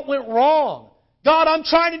 What went wrong? God, I'm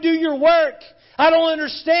trying to do your work. I don't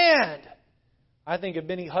understand. I think of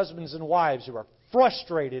many husbands and wives who are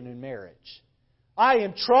frustrated in marriage. I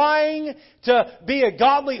am trying to be a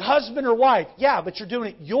godly husband or wife. Yeah, but you're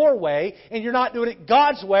doing it your way, and you're not doing it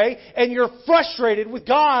God's way, and you're frustrated with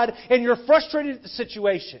God, and you're frustrated at the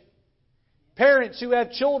situation. Parents who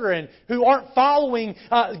have children who aren't following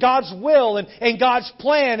God's will and God's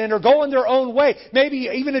plan and are going their own way. Maybe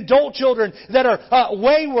even adult children that are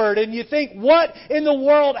wayward, and you think, what in the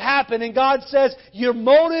world happened? And God says, your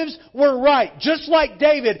motives were right. Just like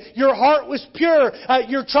David, your heart was pure.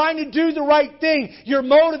 You're trying to do the right thing. Your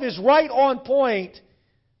motive is right on point.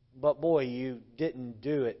 But boy, you didn't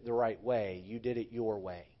do it the right way. You did it your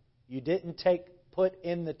way. You didn't put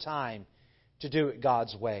in the time to do it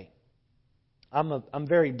God's way. I'm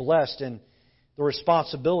very blessed in the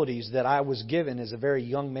responsibilities that I was given as a very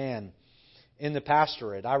young man in the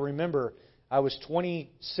pastorate. I remember I was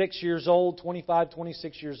 26 years old,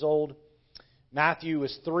 26 years old. Matthew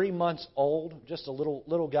was 3 months old, just a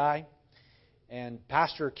little guy. And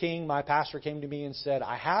Pastor King, my pastor, came to me and said,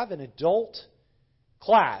 I have an adult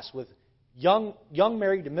class with young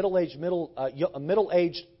married to middle-aged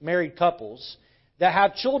married couples that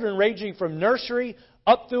have children ranging from nursery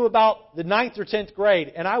up through about the 9th or 10th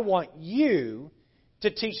grade, and I want you to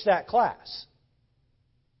teach that class.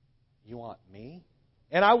 You want me?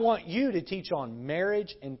 And I want you to teach on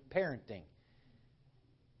marriage and parenting.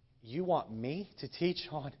 You want me to teach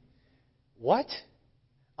on what?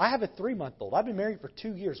 I have a 3-month-old. I've been married for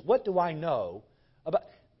 2 years. What do I know about...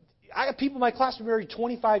 I have people in my class who have been married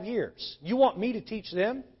 25 years. You want me to teach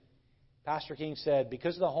them? Pastor King said,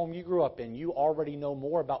 because of the home you grew up in, you already know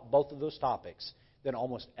more about both of those topics than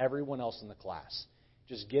almost everyone else in the class.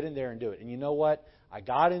 Just get in there and do it. And you know what? I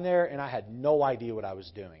got in there and I had no idea what I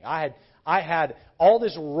was doing. I had all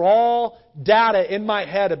this raw data in my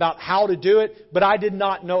head about how to do it, but I did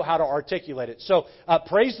not know how to articulate it. So,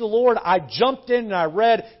 praise the Lord, I jumped in and I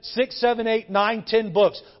read 6, 7, 8, 9, 10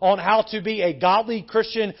 books on how to be a godly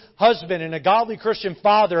Christian husband and a godly Christian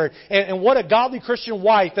father and what a godly Christian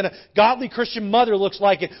wife and a godly Christian mother looks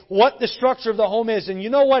like and what the structure of the home is. And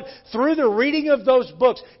you know what? Through the reading of those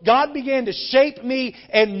books, God began to shape me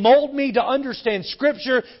and mold me to understand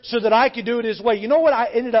Scripture so that I could do it His way. You know what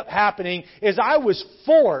ended up happening is I was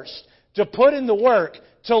forced to put in the work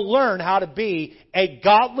to learn how to be a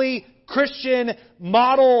godly Christian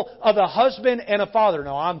model of a husband and a father.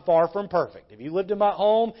 Now, I'm far from perfect. If you lived in my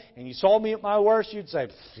home and you saw me at my worst, you'd say,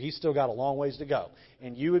 he's still got a long ways to go.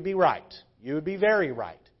 And you would be right. You would be very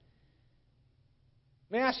right.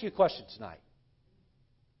 Let me ask you a question tonight.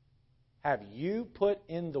 Have you put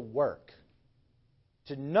in the work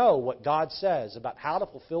to know what God says about how to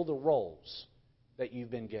fulfill the roles that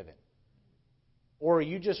you've been given? Or are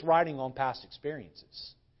you just riding on past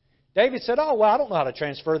experiences? David said, oh, well, I don't know how to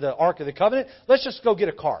transfer the Ark of the Covenant. Let's just go get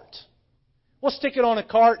a cart. We'll stick it on a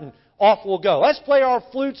cart and off we'll go. Let's play our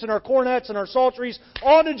flutes and our cornets and our psalteries.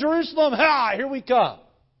 On to Jerusalem. Ha! Here we come.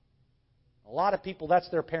 A lot of people, that's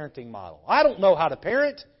their parenting model. I don't know how to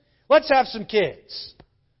parent. Let's have some kids.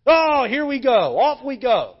 Oh, here we go. Off we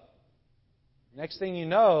go. Next thing you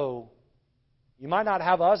know, you might not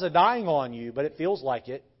have Uzzah dying on you, but it feels like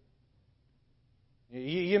it.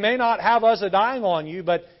 You may not have Uzzah dying on you,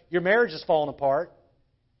 but your marriage is falling apart.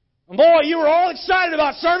 And boy, you were all excited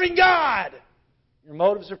about serving God. Your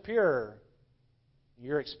motives are pure.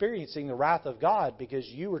 You're experiencing the wrath of God because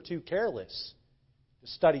you were too careless to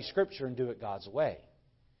study Scripture and do it God's way.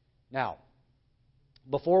 Now,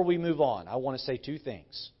 before we move on, I want to say two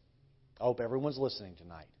things. I hope everyone's listening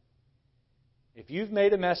tonight. If you've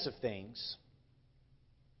made a mess of things,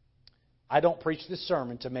 I don't preach this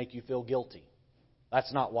sermon to make you feel guilty.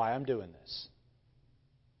 That's not why I'm doing this.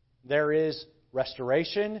 There is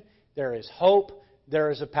restoration. There is hope.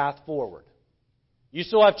 There is a path forward. You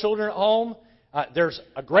still have children at home. There's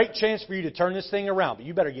a great chance for you to turn this thing around. But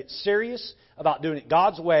you better get serious about doing it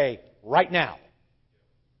God's way right now.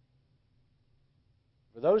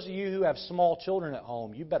 For those of you who have small children at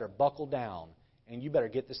home, you better buckle down and you better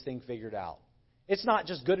get this thing figured out. It's not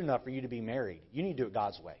just good enough for you to be married. You need to do it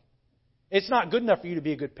God's way. It's not good enough for you to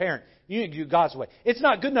be a good parent. You need to do it God's way. It's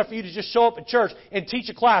not good enough for you to just show up at church and teach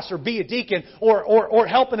a class or be a deacon or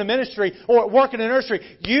help in a ministry or work in a nursery.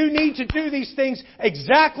 You need to do these things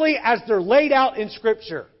exactly as they're laid out in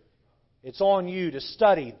Scripture. It's on you to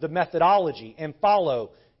study the methodology and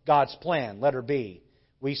follow God's plan. Letter B,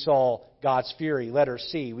 we saw God's fury. Letter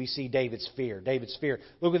C, we see David's fear. David's fear.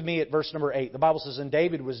 Look with me at verse number 8. The Bible says, and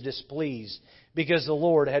David was displeased because the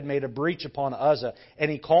Lord had made a breach upon Uzzah. And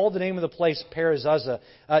he called the name of the place Perez-Uzzah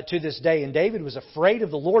to this day. And David was afraid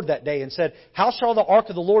of the Lord that day and said, how shall the ark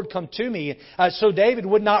of the Lord come to me? So David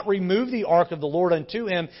would not remove the ark of the Lord unto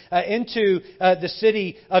him into the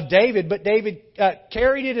city of David. But David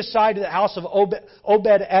carried it aside to the house of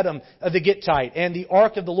Obed-Edom the Gittite. And the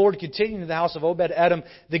ark of the Lord continued in the house of Obed-Edom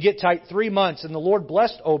the Gittite 3 months. And the Lord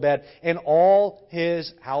blessed Obed and all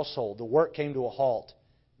his household. The work came to a halt.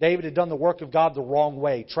 David had done the work of God the wrong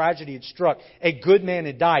way. Tragedy had struck. A good man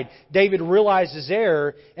had died. David realized his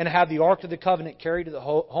error and had the Ark of the Covenant carried to the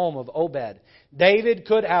home of Obed. David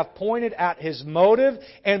could have pointed at his motive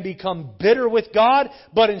and become bitter with God,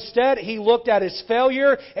 but instead he looked at his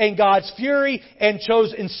failure and God's fury and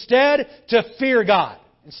chose instead to fear God.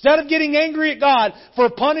 Instead of getting angry at God for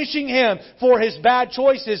punishing him for his bad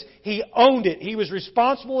choices, he owned it. He was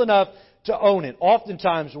responsible enough to own it.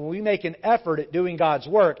 Oftentimes, when we make an effort at doing God's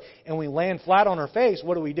work and we land flat on our face,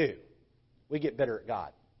 what do? We get bitter at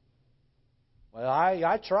God. Well,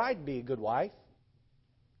 I tried to be a good wife.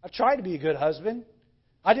 I tried to be a good husband.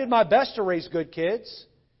 I did my best to raise good kids.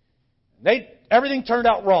 Everything turned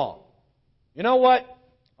out wrong. You know what?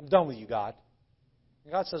 I'm done with you, God.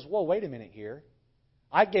 And God says, whoa, wait a minute here.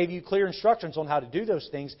 I gave you clear instructions on how to do those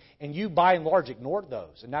things, and you, by and large, ignored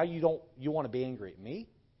those. And now you want to be angry at me?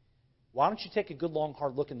 Why don't you take a good, long,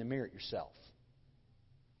 hard look in the mirror at yourself?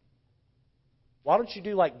 Why don't you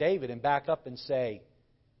do like David and back up and say,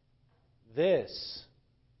 this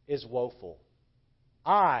is woeful.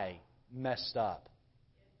 I messed up.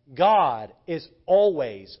 God is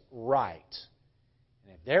always right.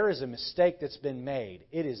 And if there is a mistake that's been made,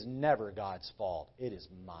 it is never God's fault. It is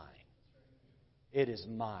mine. It is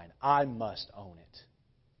mine. I must own it.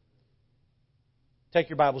 Take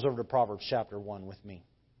your Bibles over to Proverbs chapter 1 with me.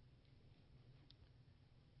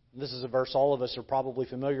 This is a verse all of us are probably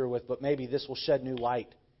familiar with, but maybe this will shed new light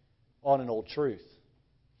on an old truth.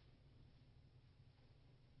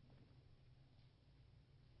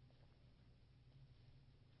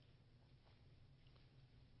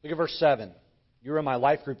 Look at verse 7. You were in my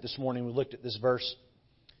life group this morning. We looked at this verse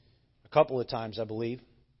a couple of times, I believe.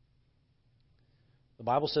 The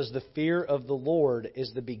Bible says, the fear of the Lord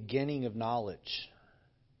is the beginning of knowledge,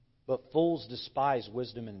 but fools despise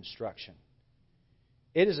wisdom and instruction.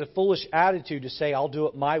 It is a foolish attitude to say, I'll do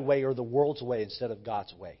it my way or the world's way instead of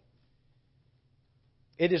God's way.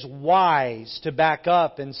 It is wise to back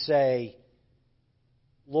up and say,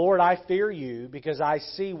 Lord, I fear you because I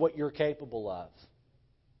see what you're capable of.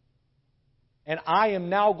 And I am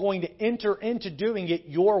now going to enter into doing it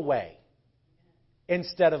your way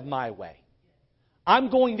instead of my way.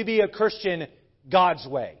 I'm going to be a Christian God's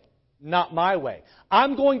way, not my way.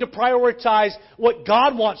 I'm going to prioritize what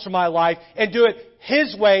God wants for my life and do it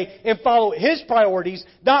His way and follow His priorities,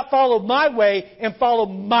 not follow my way and follow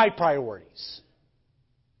my priorities.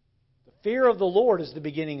 The fear of the Lord is the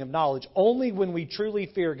beginning of knowledge. Only when we truly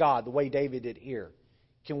fear God, the way David did here,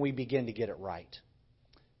 can we begin to get it right.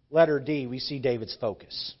 Letter D, we see David's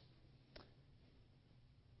focus.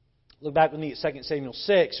 Look back with me at 2 Samuel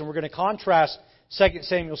 6, and we're going to contrast 2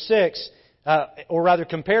 Samuel 6, or rather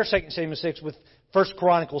compare 2 Samuel 6 with 1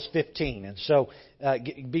 Chronicles 15. And so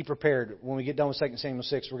be prepared. When we get done with 2 Samuel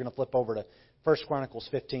 6, we're going to flip over to 1 Chronicles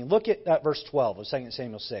 15. Look at verse 12 of 2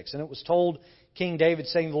 Samuel 6. And it was told King David,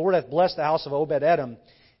 saying, the Lord hath blessed the house of Obed-Edom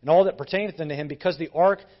and all that pertaineth unto him, because the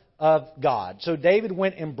ark of God. So David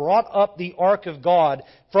went and brought up the ark of God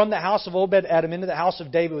from the house of Obed-Edom into the house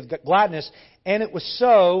of David with gladness. And it was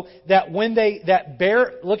so that when they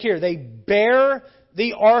bear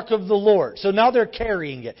the ark of the Lord. So now they're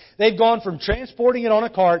carrying it. They've gone from transporting it on a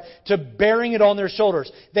cart to bearing it on their shoulders.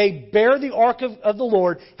 They bear the ark of the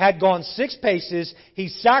Lord, had gone 6 paces. He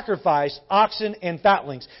sacrificed oxen and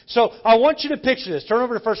fatlings. So I want you to picture this. Turn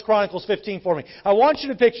over to 1 Chronicles 15 for me. I want you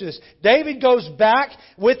to picture this. David goes back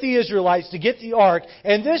with the Israelites to get the ark,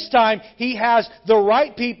 and this time he has the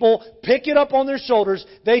right people pick it up on their shoulders.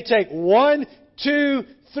 They take 1, 2,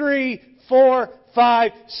 3, 4,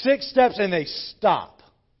 5, 6 steps, and they stop.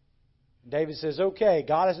 David says, okay,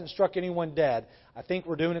 God hasn't struck anyone dead. I think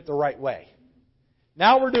we're doing it the right way.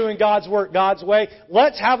 Now we're doing God's work God's way.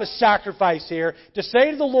 Let's have a sacrifice here to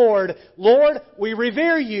say to the Lord, Lord, we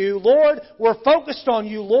revere you. Lord, we're focused on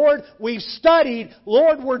you. Lord, we've studied.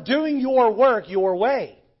 Lord, we're doing your work your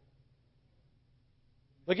way.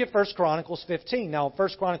 Look at 1 Chronicles 15. Now, in 1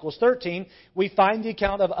 Chronicles 13, we find the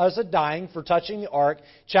account of Uzzah dying for touching the ark.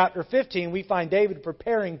 Chapter 15, we find David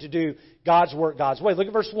preparing to do God's work God's way. Look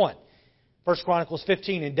at verse 1. 1 Chronicles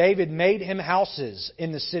 15, and David made him houses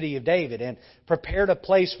in the city of David, and prepared a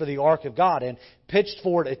place for the ark of God, and pitched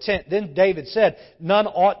for it a tent. Then David said, none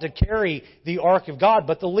ought to carry the ark of God,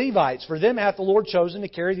 but the Levites. For them hath the Lord chosen to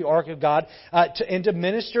carry the ark of God, and to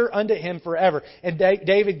minister unto Him forever. And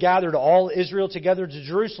David gathered all Israel together to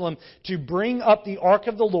Jerusalem to bring up the ark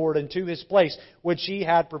of the Lord into His place, which He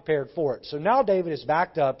had prepared for it. So now David is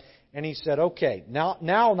backed up, and he said, okay, now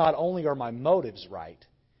not only are my motives right,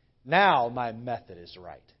 now my method is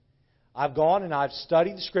right. I've gone and I've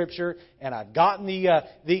studied the Scripture, and I've gotten the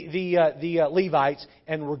Levites,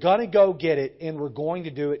 and we're going to go get it, and we're going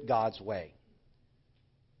to do it God's way.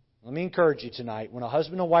 Let me encourage you tonight, when a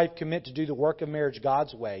husband and wife commit to do the work of marriage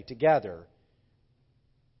God's way together,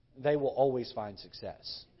 they will always find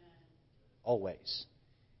success. Always.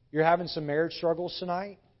 You're having some marriage struggles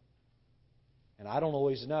tonight, and I don't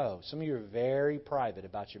always know. Some of you are very private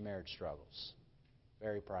about your marriage struggles.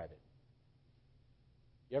 Very private.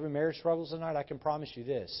 You having marriage struggles tonight? I can promise you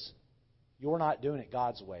this. You're not doing it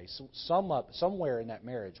God's way. So somewhere in that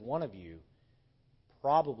marriage, one of you,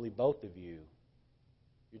 probably both of you,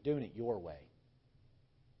 you're doing it your way.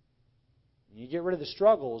 When you get rid of the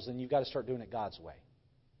struggles, then you've got to start doing it God's way.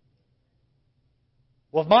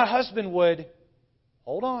 Well, if my husband would,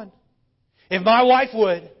 hold on. If my wife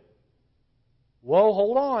would, whoa,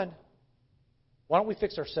 hold on. Why don't we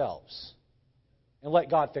fix ourselves and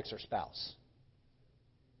let God fix our spouse?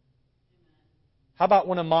 How about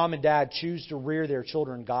when a mom and dad choose to rear their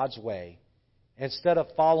children God's way instead of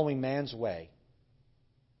following man's way?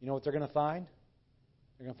 You know what they're going to find?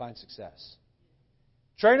 They're going to find success.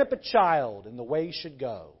 Train up a child in the way he should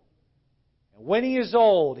go. And when he is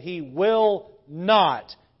old, he will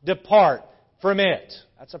not depart from it.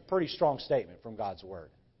 That's a pretty strong statement from God's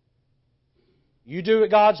Word. You do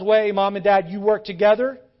it God's way, mom and dad, you work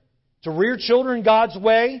together to rear children God's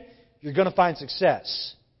way, you're going to find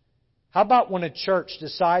success. How about when a church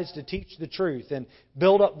decides to teach the truth and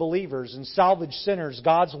build up believers and salvage sinners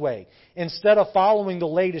God's way instead of following the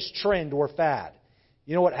latest trend or fad?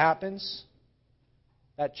 You know what happens?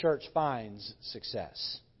 That church finds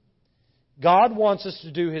success. God wants us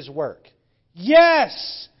to do His work.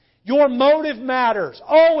 Yes, your motive matters.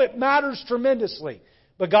 Oh, it matters tremendously.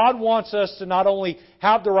 But God wants us to not only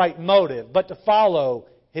have the right motive, but to follow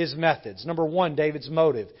His methods. Number 1, David's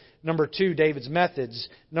motive. Number 2, David's methods.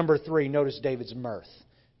 Number 3, notice David's mirth.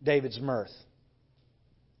 David's mirth.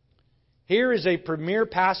 Here is a premier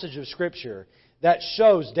passage of Scripture that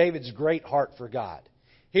shows David's great heart for God.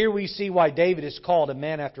 Here we see why David is called a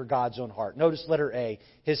man after God's own heart. Notice letter A,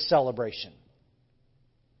 his celebration.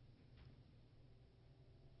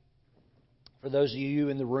 For those of you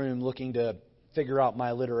in the room looking to figure out my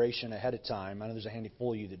alliteration ahead of time, I know there's a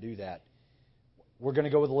handful of you that do that. We're going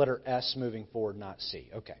to go with the letter S moving forward, not C.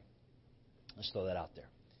 Okay. Let's throw that out there.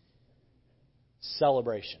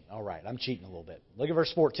 Celebration. All right, I'm cheating a little bit. Look at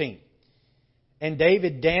verse 14. And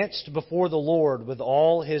David danced before the Lord with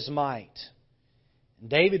all his might. And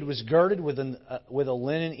David was girded with a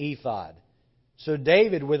linen ephod. So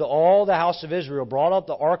David, with all the house of Israel, brought up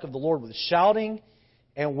the ark of the Lord with shouting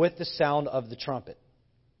and with the sound of the trumpet.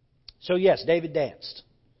 So yes, David danced.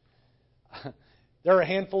 There are a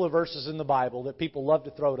handful of verses in the Bible that people love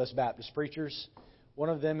to throw at us Baptist preachers. One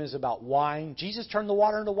of them is about wine. Jesus turned the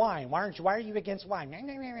water into wine. Why are you against wine?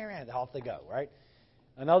 Off they go, right?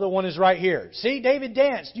 Another one is right here. See, David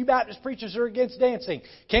danced. You Baptist preachers are against dancing.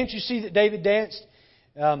 Can't you see that David danced?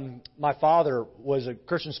 My father was a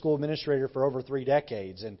Christian school administrator for over 3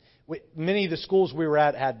 decades, and many of the schools we were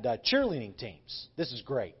at had cheerleading teams. This is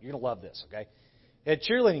great. You're going to love this, okay? They had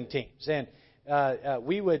cheerleading teams, and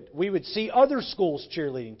we would see other schools'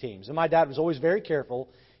 cheerleading teams. And my dad was always very careful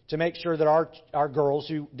to make sure that our girls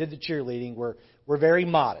who did the cheerleading were very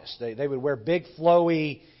modest. They would wear big,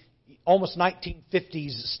 flowy, almost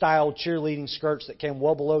 1950s style cheerleading skirts that came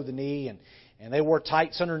well below the knee, and they wore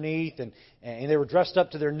tights underneath, and they were dressed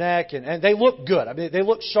up to their neck, and they looked good. I mean, they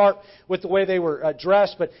looked sharp with the way they were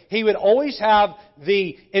dressed, but he would always have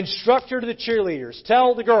the instructor to the cheerleaders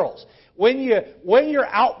tell the girls, when you're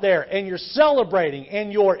out there and you're celebrating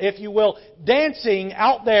and you're, if you will, dancing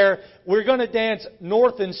out there, we're going to dance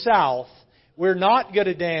north and south. We're not going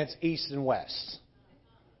to dance east and west.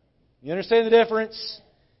 You understand the difference?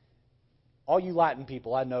 All you Latin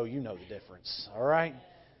people, I know you know the difference. All right?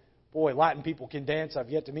 Boy, Latin people can dance. I've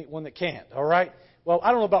yet to meet one that can't. All right? Well,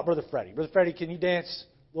 I don't know about Brother Freddie. Brother Freddie, can you dance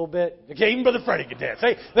a little bit? Okay, even Brother Freddie can dance.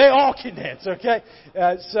 They all can dance, okay?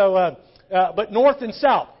 But north and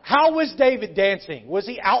south. How was David dancing? Was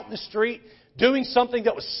he out in the street doing something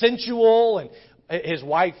that was sensual? And his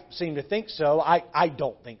wife seemed to think so. I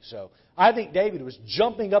don't think so. I think David was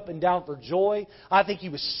jumping up and down for joy. I think he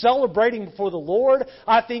was celebrating before the Lord.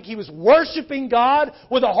 I think he was worshiping God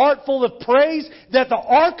with a heart full of praise, that the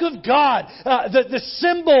ark of God, the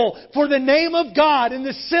symbol for the name of God and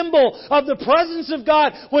the symbol of the presence of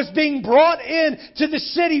God was being brought in to the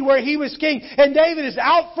city where he was king. And David is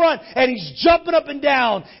out front and he's jumping up and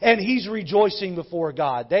down and he's rejoicing before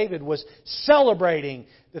God. David was celebrating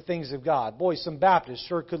the things of God. Boy, some Baptists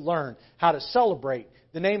sure could learn how to celebrate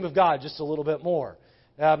the name of God just a little bit more.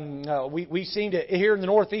 We seem to, here in the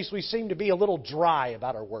Northeast, we seem to be a little dry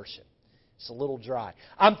about our worship. It's a little dry.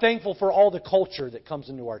 I'm thankful for all the culture that comes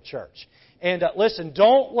into our church. And listen,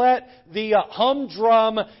 don't let the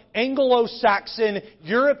humdrum Anglo-Saxon,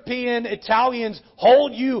 European, Italians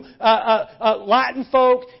hold you Latin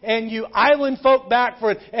folk and you island folk back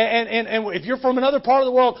for it. And if you're from another part of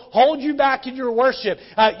the world, hold you back in your worship.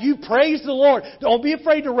 You praise the Lord. Don't be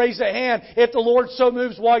afraid to raise a hand if the Lord so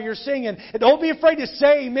moves while you're singing. And don't be afraid to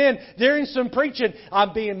say amen during some preaching.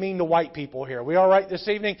 I'm being mean to white people here. We all right this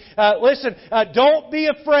evening? Listen, don't be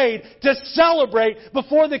afraid to celebrate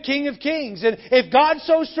before the King of Kings. And if God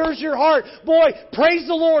so stirs your heart, boy, praise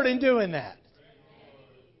the Lord in doing that.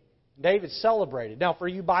 David celebrated. Now, for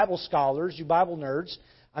you Bible scholars, you Bible nerds,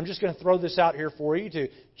 I'm just going to throw this out here for you to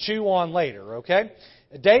chew on later, okay?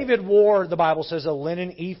 David wore, the Bible says, a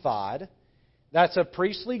linen ephod. That's a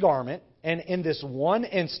priestly garment. And in this one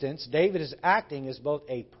instance, David is acting as both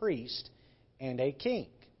a priest and a king.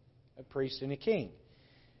 A priest and a king.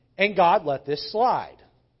 And God let this slide.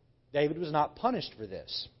 David was not punished for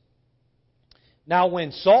this. Now,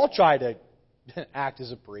 when Saul tried to act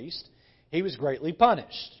as a priest, he was greatly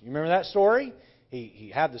punished. You remember that story?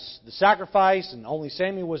 He had the sacrifice, and only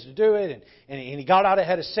Samuel was to do it, and he got out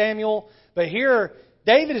ahead of Samuel. But here,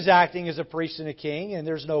 David is acting as a priest and a king, and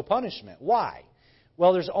there's no punishment. Why?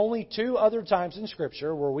 Well, there's only 2 other times in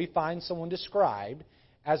Scripture where we find someone described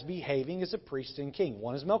as behaving as a priest and king.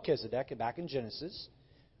 One is Melchizedek back in Genesis,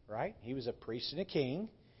 right? He was a priest and a king.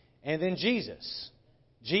 And then Jesus.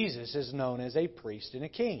 Jesus is known as a priest and a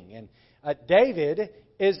king. And David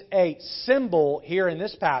is a symbol here in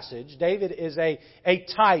this passage. David is a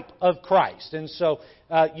type of Christ. And so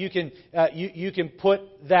you can put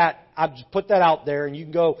that, I've put that out there, and you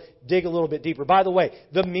can go dig a little bit deeper. By the way,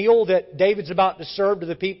 the meal that David's about to serve to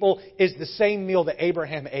the people is the same meal that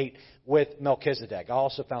Abraham ate with Melchizedek. I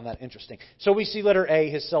also found that interesting. So we see letter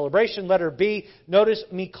A, his celebration. Letter B, notice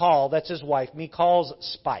Michal, that's his wife, Michal's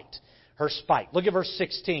spite. Her spite. Look at verse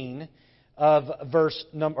 16 of 2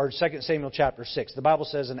 Samuel chapter 6. The Bible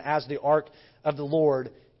says, "And as the ark of the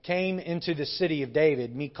Lord came into the city of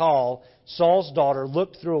David, Michal, Saul's daughter,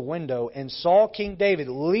 looked through a window and saw King David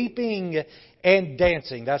leaping and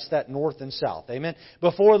dancing." That's that north and south. Amen.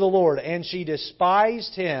 "Before the Lord, and she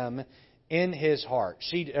despised him in his heart."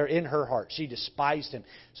 In her heart. She despised him.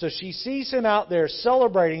 So she sees him out there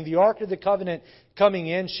celebrating the Ark of the Covenant coming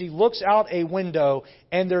in. She looks out a window,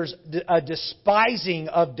 and there's a despising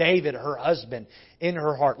of David, her husband, in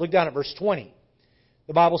her heart. Look down at verse 20.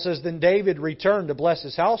 The Bible says, "Then David returned to bless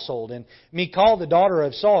his household, and Michal, the daughter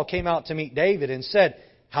of Saul, came out to meet David and said,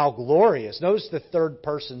 'How glorious,'" notice the third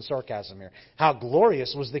person sarcasm here, "'how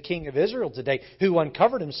glorious was the king of Israel today, who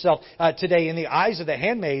uncovered himself today in the eyes of the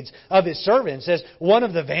handmaids of his servants, as one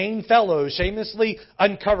of the vain fellows shamelessly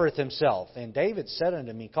uncovereth himself.' And David said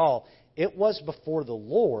unto Michal, 'It was before the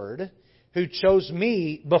Lord who chose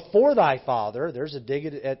me before thy father,'" there's a dig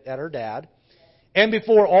at her dad, "'and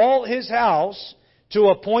before all his house, to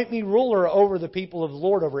appoint me ruler over the people of the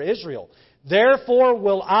Lord, over Israel. Therefore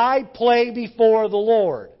will I play before the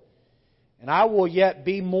Lord, and I will yet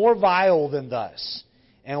be more vile than thus,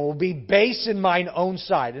 and will be base in mine own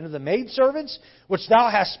sight. And of the maidservants which thou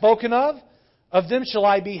hast spoken of them shall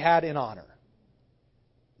I be had in honor.'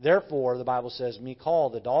 Therefore," the Bible says, "Michal,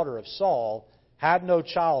 the daughter of Saul, had no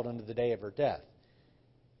child unto the day of her death."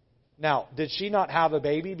 Now, did she not have a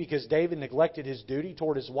baby because David neglected his duty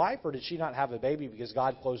toward his wife, or did she not have a baby because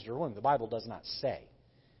God closed her womb? The Bible does not say.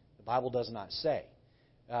 The Bible does not say.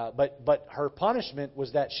 But her punishment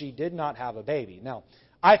was that she did not have a baby. Now,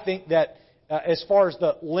 I think that as far as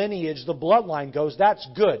the lineage, the bloodline goes, that's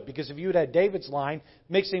good. Because if you had had David's line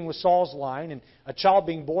mixing with Saul's line and a child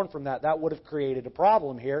being born from that, that would have created a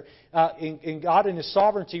problem here. And God in His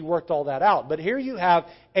sovereignty worked all that out. But here you have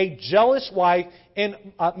a jealous wife, and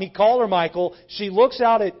Michal, she looks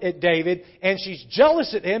out at David, and she's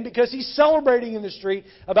jealous at him because he's celebrating in the street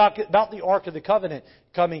about the Ark of the Covenant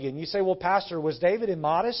coming in. You say, well, Pastor, was David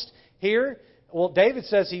immodest here? Well, David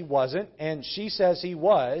says he wasn't, and she says he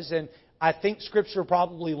was, and I think Scripture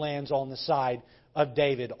probably lands on the side of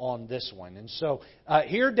David on this one. And so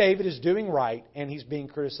here David is doing right, and he's being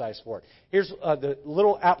criticized for it. Here's the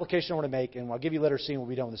little application I want to make, and I'll give you letter C, and we'll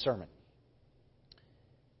be done with the sermon.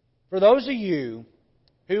 For those of you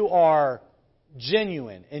who are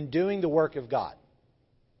genuine in doing the work of God,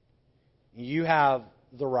 you have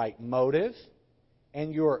the right motive,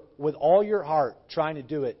 and you're with all your heart trying to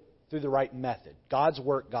do it through the right method. God's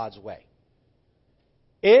work, God's way.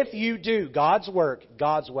 If you do God's work,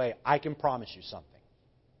 God's way, I can promise you something.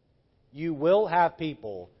 You will have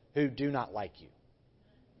people who do not like you.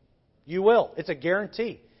 You will. It's a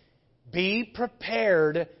guarantee. Be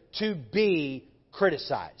prepared to be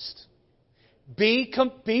criticized. Be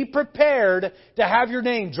prepared to have your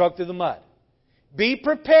name dragged through the mud. Be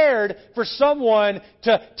prepared for someone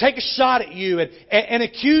to take a shot at you and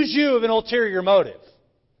accuse you of an ulterior motive.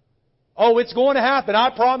 Oh, it's going to happen.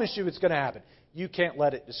 I promise you it's going to happen. You can't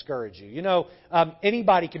let it discourage you. You know,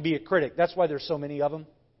 anybody can be a critic. That's why there's so many of them.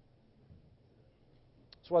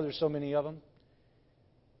 That's why there's so many of them.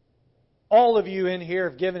 All of you in here,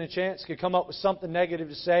 if given a chance, could come up with something negative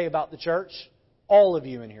to say about the church. All of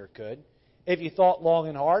you in here could. If you thought long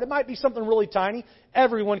and hard. It might be something really tiny.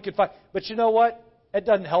 Everyone could find. But you know what? It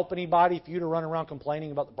doesn't help anybody for you to run around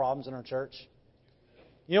complaining about the problems in our church.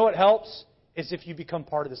 You know what helps? Is if you become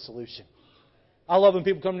part of the solution. I love when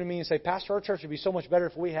people come to me and say, Pastor, our church would be so much better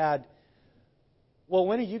if we had... Well,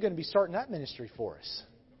 when are you going to be starting that ministry for us?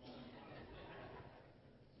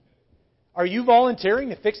 Are you volunteering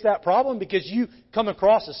to fix that problem because you come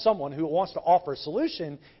across as someone who wants to offer a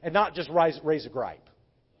solution and not just raise a gripe?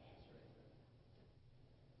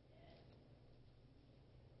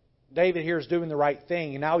 David here is doing the right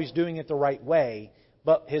thing, and now he's doing it the right way,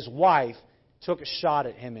 but his wife took a shot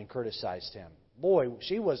at him and criticized him. Boy,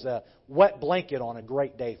 she was a wet blanket on a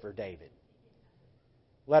great day for David.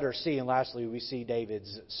 Letter C, and lastly, we see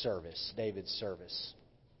David's service.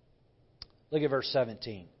 Look at verse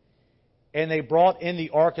 17. And they brought in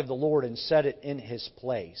the ark of the Lord and set it in his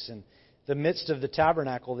place, in the midst of the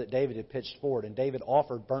tabernacle that David had pitched forward. And David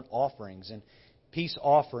offered burnt offerings and peace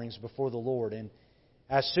offerings before the Lord. And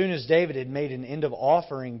as soon as David had made an end of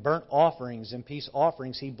offering burnt offerings and peace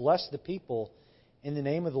offerings, he blessed the people in the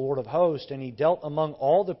name of the Lord of hosts. And he dealt among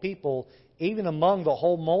all the people, even among the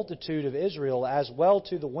whole multitude of Israel, as well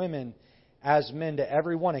to the women as men, to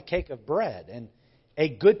every one a cake of bread and a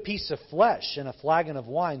good piece of flesh and a flagon of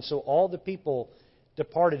wine. So all the people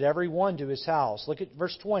departed, every one to his house. Look at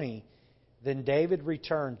verse 20. Then David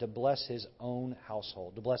returned to bless his own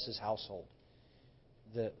household, to bless his household.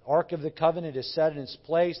 The Ark of the Covenant is set in its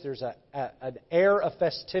place. There's an air of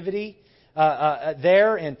festivity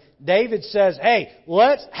there. And David says, hey,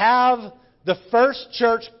 let's have the first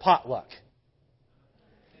church potluck.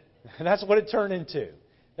 And that's what it turned into.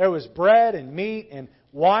 There was bread and meat and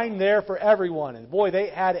wine there for everyone. And boy, they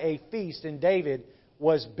had a feast, and David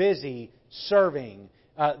was busy serving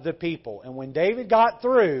the people. And when David got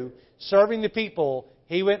through serving the people,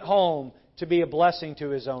 he went home to be a blessing to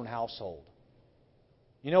his own household.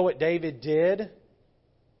 You know what David did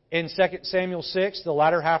in 2 Samuel 6, the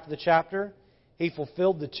latter half of the chapter? He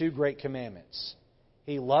fulfilled the two great commandments.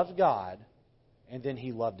 He loved God, and then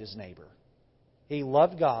he loved his neighbor. He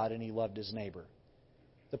loved God, and he loved his neighbor.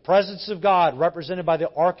 The presence of God, represented by the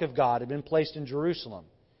Ark of God, had been placed in Jerusalem.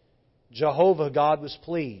 Jehovah, God, was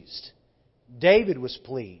pleased. David was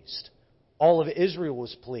pleased. All of Israel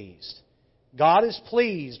was pleased. God is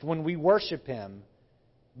pleased when we worship Him,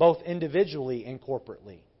 both individually and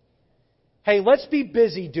corporately. Hey, let's be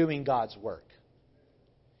busy doing God's work.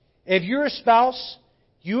 If you're a spouse,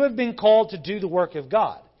 you have been called to do the work of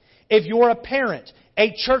God. If you're a parent,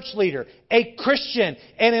 a church leader, a Christian,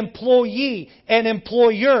 an employee, an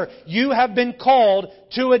employer, you have been called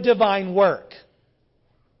to a divine work.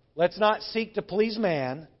 Let's not seek to please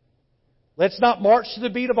man. Let's not march to the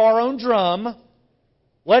beat of our own drum.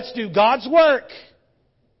 Let's do God's work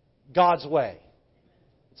God's way.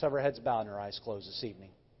 Let's have our heads bowed and our eyes closed this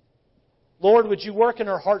evening. Lord, would you work in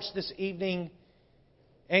our hearts this evening?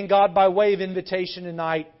 And God, by way of invitation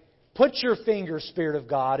tonight, put your finger, Spirit of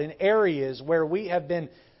God, in areas where we have been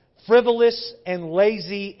frivolous and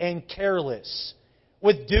lazy and careless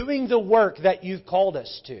with doing the work that you've called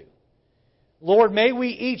us to. Lord, may we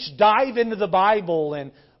each dive into the Bible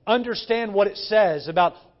and understand what it says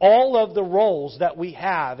about all of the roles that we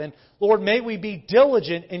have. And Lord, may we be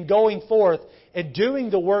diligent in going forth and doing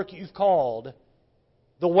the work you've called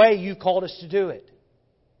the way you called us to do it.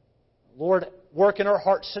 Lord, work in our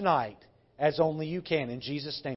hearts tonight as only you can. In Jesus' name.